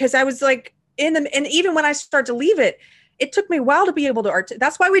against it, because I was like and even when I started to leave it, it took me a while to be able to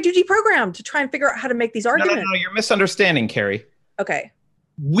that's why we do Deprogrammed, to try and figure out how to make these arguments. No, you're misunderstanding, Carrie. Okay.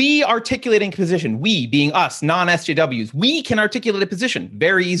 We articulating a position, we being us, non-SJWs, we can articulate a position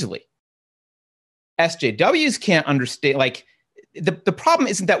very easily. SJWs can't understand, like, the problem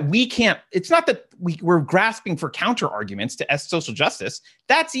isn't that we can't, it's not that we're grasping for counter arguments to social justice.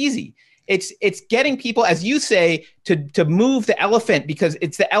 That's easy. It's getting people, as you say, to move the elephant, because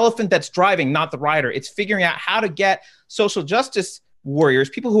it's the elephant that's driving, not the rider. It's figuring out how to get social justice warriors,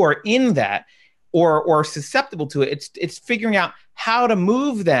 people who are in that or susceptible to it. It's figuring out how to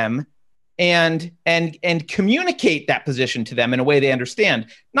move them and communicate that position to them in a way they understand.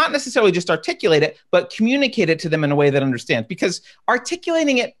 Not necessarily just articulate it, but communicate it to them in a way that understands. Because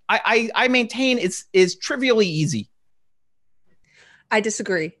articulating it, I maintain, is trivially easy. I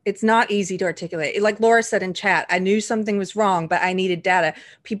disagree. It's not easy to articulate. Like Laura said in chat, I knew something was wrong, but I needed data.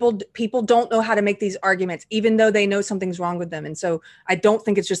 People don't know how to make these arguments, even though they know something's wrong with them. And so I don't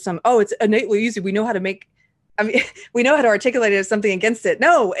think it's just it's innately easy. We know how to we know how to articulate it as something against it.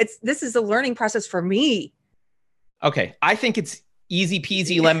 No, this is a learning process for me. Okay. I think it's easy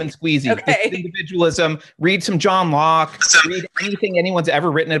peasy lemon squeezy. Okay. This is individualism. Read some John Locke. Read anything anyone's ever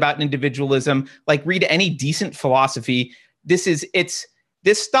written about individualism. Like, read any decent philosophy.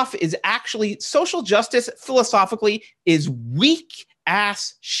 This stuff is actually, social justice philosophically is weak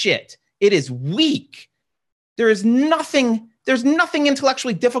ass shit. It is weak. There's nothing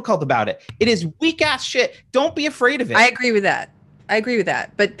intellectually difficult about it. It is weak ass shit. Don't be afraid of it. I agree with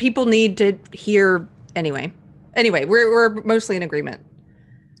that. But people need to hear anyway. Anyway, we're mostly in agreement.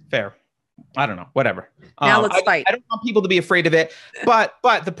 Fair. I don't know. Whatever. Now let's fight. I don't want people to be afraid of it. But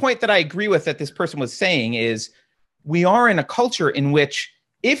the point that I agree with that this person was saying is, we are in a culture in which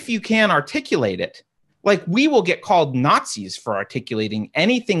if you can articulate it, like, we will get called Nazis for articulating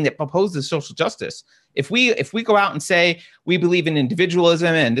anything that opposes social justice. If we go out and say we believe in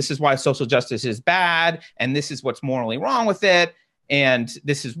individualism and this is why social justice is bad and this is what's morally wrong with it and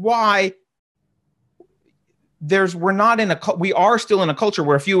this is why, we are still in a culture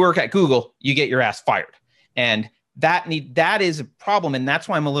where if you work at Google, you get your ass fired. And that is a problem. And that's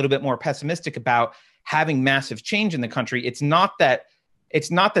why I'm a little bit more pessimistic about having massive change in the country. It's not that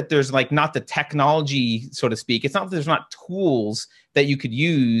there's like not the technology, so to speak. It's not that there's not tools that you could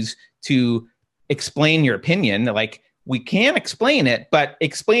use to explain your opinion. Like, we can explain it, but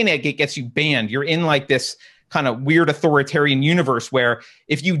explaining it gets you banned. You're in like this kind of weird authoritarian universe where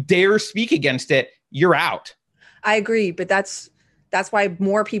if you dare speak against it, you're out. I agree, but that's why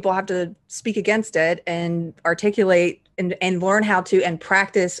more people have to speak against it and articulate and learn how to and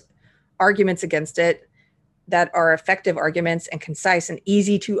practice arguments against it that are effective arguments and concise and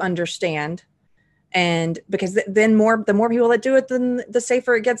easy to understand. And because then the more people that do it, then the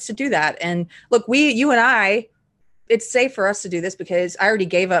safer it gets to do that. And look, you and I, it's safe for us to do this because I already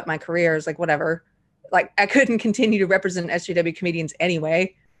gave up my career. It's like, whatever, like I couldn't continue to represent SJW comedians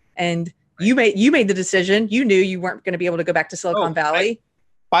anyway. And you made the decision. You knew you weren't going to be able to go back to Silicon Valley.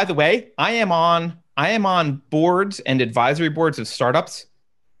 By the way, I am on boards and advisory boards of startups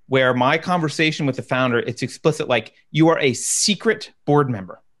where my conversation with the founder, it's explicit, like, you are a secret board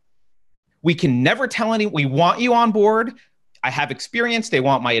member. We can never tell anyone. We want you on board. I have experience. They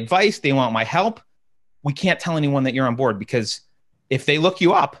want my advice. They want my help. We can't tell anyone that you're on board because if they look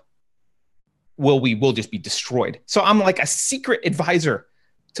you up, we will just be destroyed. So I'm like a secret advisor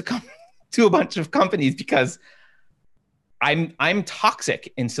to come to a bunch of companies because I'm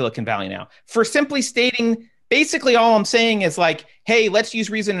toxic in Silicon Valley now for simply stating. Basically, all I'm saying is like, hey, let's use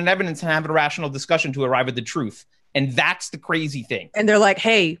reason and evidence and have a rational discussion to arrive at the truth. And that's the crazy thing. And they're like,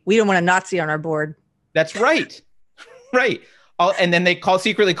 hey, we don't want a Nazi on our board. That's right. Right. And then they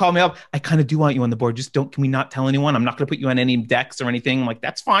secretly call me up. I kind of do want you on the board. Just can we not tell anyone? I'm not going to put you on any decks or anything. I'm like,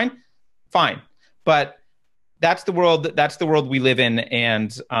 that's fine. Fine. But that's the world we live in.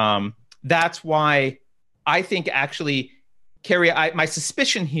 And that's why I think actually, Carrie, my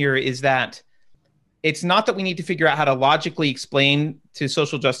suspicion here is that it's not that we need to figure out how to logically explain to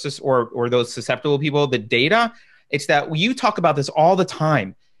social justice or those susceptible people the data. It's that you talk about this all the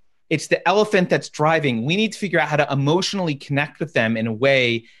time. It's the elephant that's driving. We need to figure out how to emotionally connect with them in a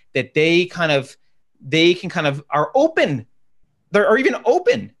way that they are open. They're even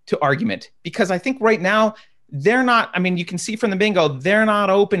open to argument, because I think right now they're not. I mean, you can see from the bingo, they're not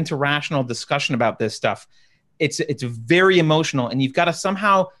open to rational discussion about this stuff. It's very emotional, and you've got to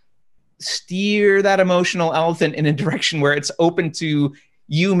somehow steer that emotional elephant in a direction where it's open to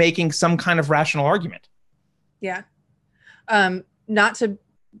you making some kind of rational argument. Yeah. Not to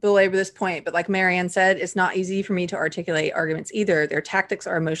belabor this point, but like Marianne said, it's not easy for me to articulate arguments either. Their tactics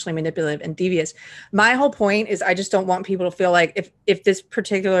are emotionally manipulative and devious. My whole point is I just don't want people to feel like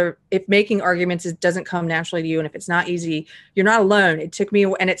if making arguments doesn't come naturally to you, and if it's not easy, you're not alone. It took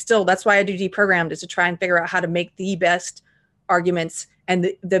me, and it's still, that's why I do Deprogrammed, is to try and figure out how to make the best arguments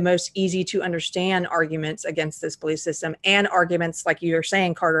and the most easy to understand arguments against this belief system, and arguments, like you were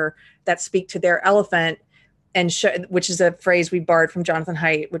saying, Carter, that speak to their elephant, and which is a phrase we borrowed from Jonathan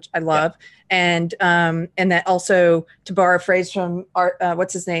Haidt, which I love. Yeah. And that also, to borrow a phrase from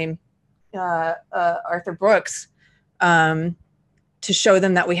what's his name? Arthur Brooks, to show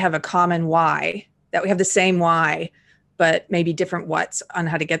them that we have a common why, that we have the same why, but maybe different whats on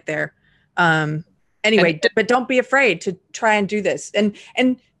how to get there. Anyway, but don't be afraid to try and do this. And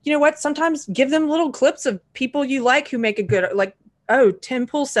you know what? Sometimes give them little clips of people you like who make a good, like, oh, Tim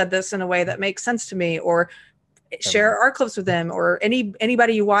Pool said this in a way that makes sense to me, or share our clips with them, or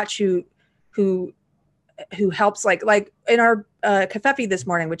anybody you watch who helps, like in our Covfefe this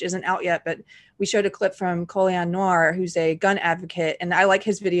morning, which isn't out yet, but we showed a clip from Colian Noir, who's a gun advocate, and I like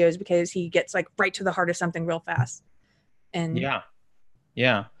his videos because he gets like right to the heart of something real fast. And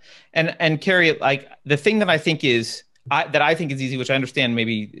yeah. And Carrie, like, the thing that I think is easy, which I understand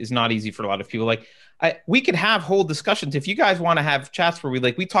maybe is not easy for a lot of people. Like, we could have whole discussions. If you guys want to have chats where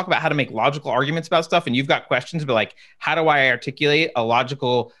we talk about how to make logical arguments about stuff, and you've got questions, but like, how do I articulate a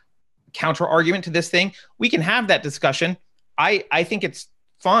logical counter argument to this thing? We can have that discussion. I think it's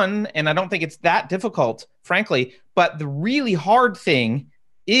fun, and I don't think it's that difficult, frankly. But the really hard thing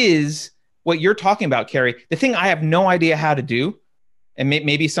is what you're talking about, Carrie. The thing I have no idea how to do, and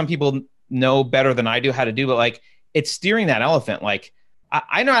maybe some people know better than I do how to do, but like, it's steering that elephant. Like,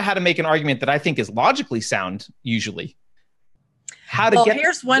 I know how to make an argument that I think is logically sound, usually. How to get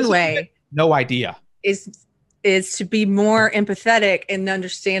here's one way. No idea. Is to be more empathetic and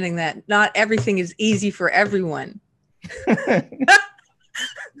understanding that not everything is easy for everyone.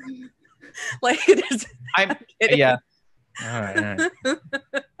 Like it is. Yeah. All right.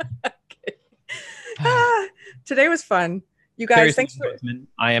 Today was fun. You guys, thanks for.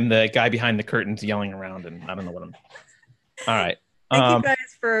 I am the guy behind the curtains yelling around, and I don't know what I'm. All right. Thank you guys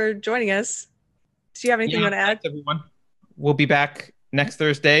for joining us. Do you have anything you want to add? Thanks, everyone. We'll be back next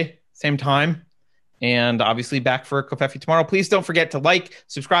Thursday, same time, and obviously back for Covfefe tomorrow. Please don't forget to like,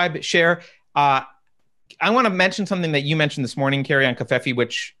 subscribe, share. I want to mention something that you mentioned this morning, Carrie, on Covfefe,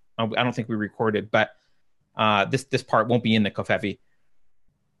 which I don't think we recorded, but this part won't be in the Covfefe.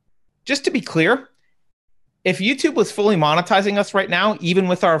 Just to be clear, if YouTube was fully monetizing us right now, even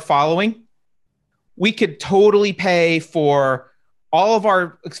with our following, we could totally pay for all of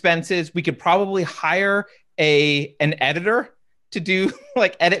our expenses. We could probably hire an editor to do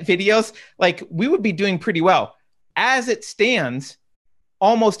like edit videos. Like, we would be doing pretty well. As it stands,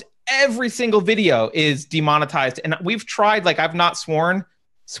 almost every single video is demonetized. And we've tried, like, I've not sworn.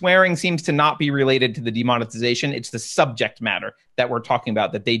 Swearing seems to not be related to the demonetization. It's the subject matter that we're talking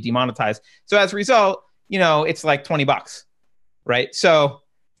about that they demonetize. So as a result, it's like $20, right? So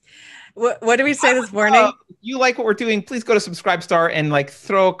what did we say this morning? If you like what we're doing, please go to Subscribestar and like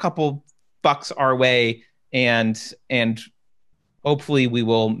throw a couple bucks our way, and hopefully we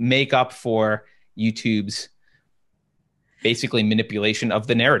will make up for YouTube's basically manipulation of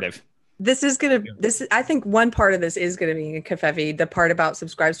the narrative. I think one part of this is gonna be in Covfefe, the part about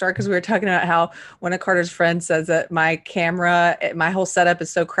Subscribestar, because we were talking about how one of Carter's friends says that my camera, my whole setup is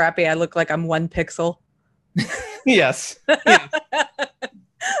so crappy, I look like I'm 1 pixel. Yes.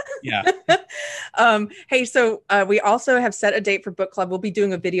 Yeah. Hey, so we also have set a date for book club. We'll be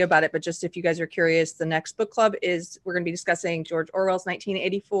doing a video about it, but just if you guys are curious, the next book club we're going to be discussing George Orwell's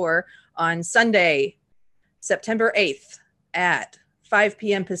 1984 on Sunday, September 8th at 5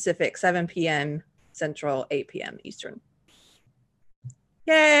 p.m. Pacific, 7 p.m. Central, 8 p.m. Eastern.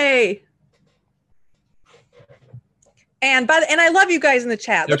 Yay! And I love you guys in the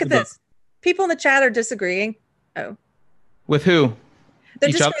chat. Look at this. People in the chat are disagreeing. Oh. With who?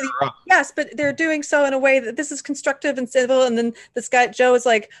 They're disagreeing. Yes, but they're doing so in a way that this is constructive and civil. And then this guy, Joe, is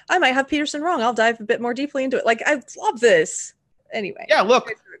like, I might have Peterson wrong. I'll dive a bit more deeply into it. Like, I love this. Anyway. Yeah,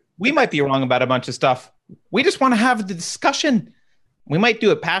 look, we might be wrong about a bunch of stuff. We just want to have the discussion. We might do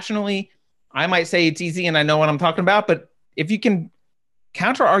it passionately. I might say it's easy and I know what I'm talking about. But if you can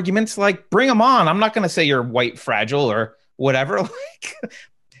counter arguments, like, bring them on. I'm not going to say you're white fragile or whatever. Like,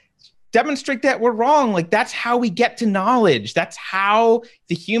 demonstrate that we're wrong. Like, that's how we get to knowledge. That's how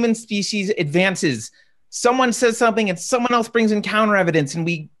the human species advances. Someone says something and someone else brings in counter evidence and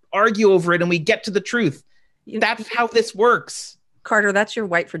we argue over it and we get to the truth. That's how this works. Carter, that's your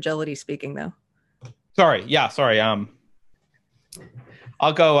white fragility speaking, though. Sorry. Yeah, sorry. I'll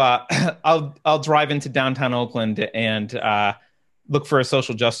go, I'll drive into downtown Oakland and look for a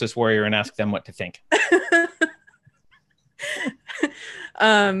social justice warrior and ask them what to think.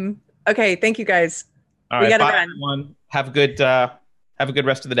 Okay, thank you guys. All right, bye, everyone. Have a good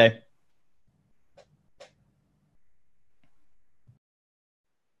rest of the day.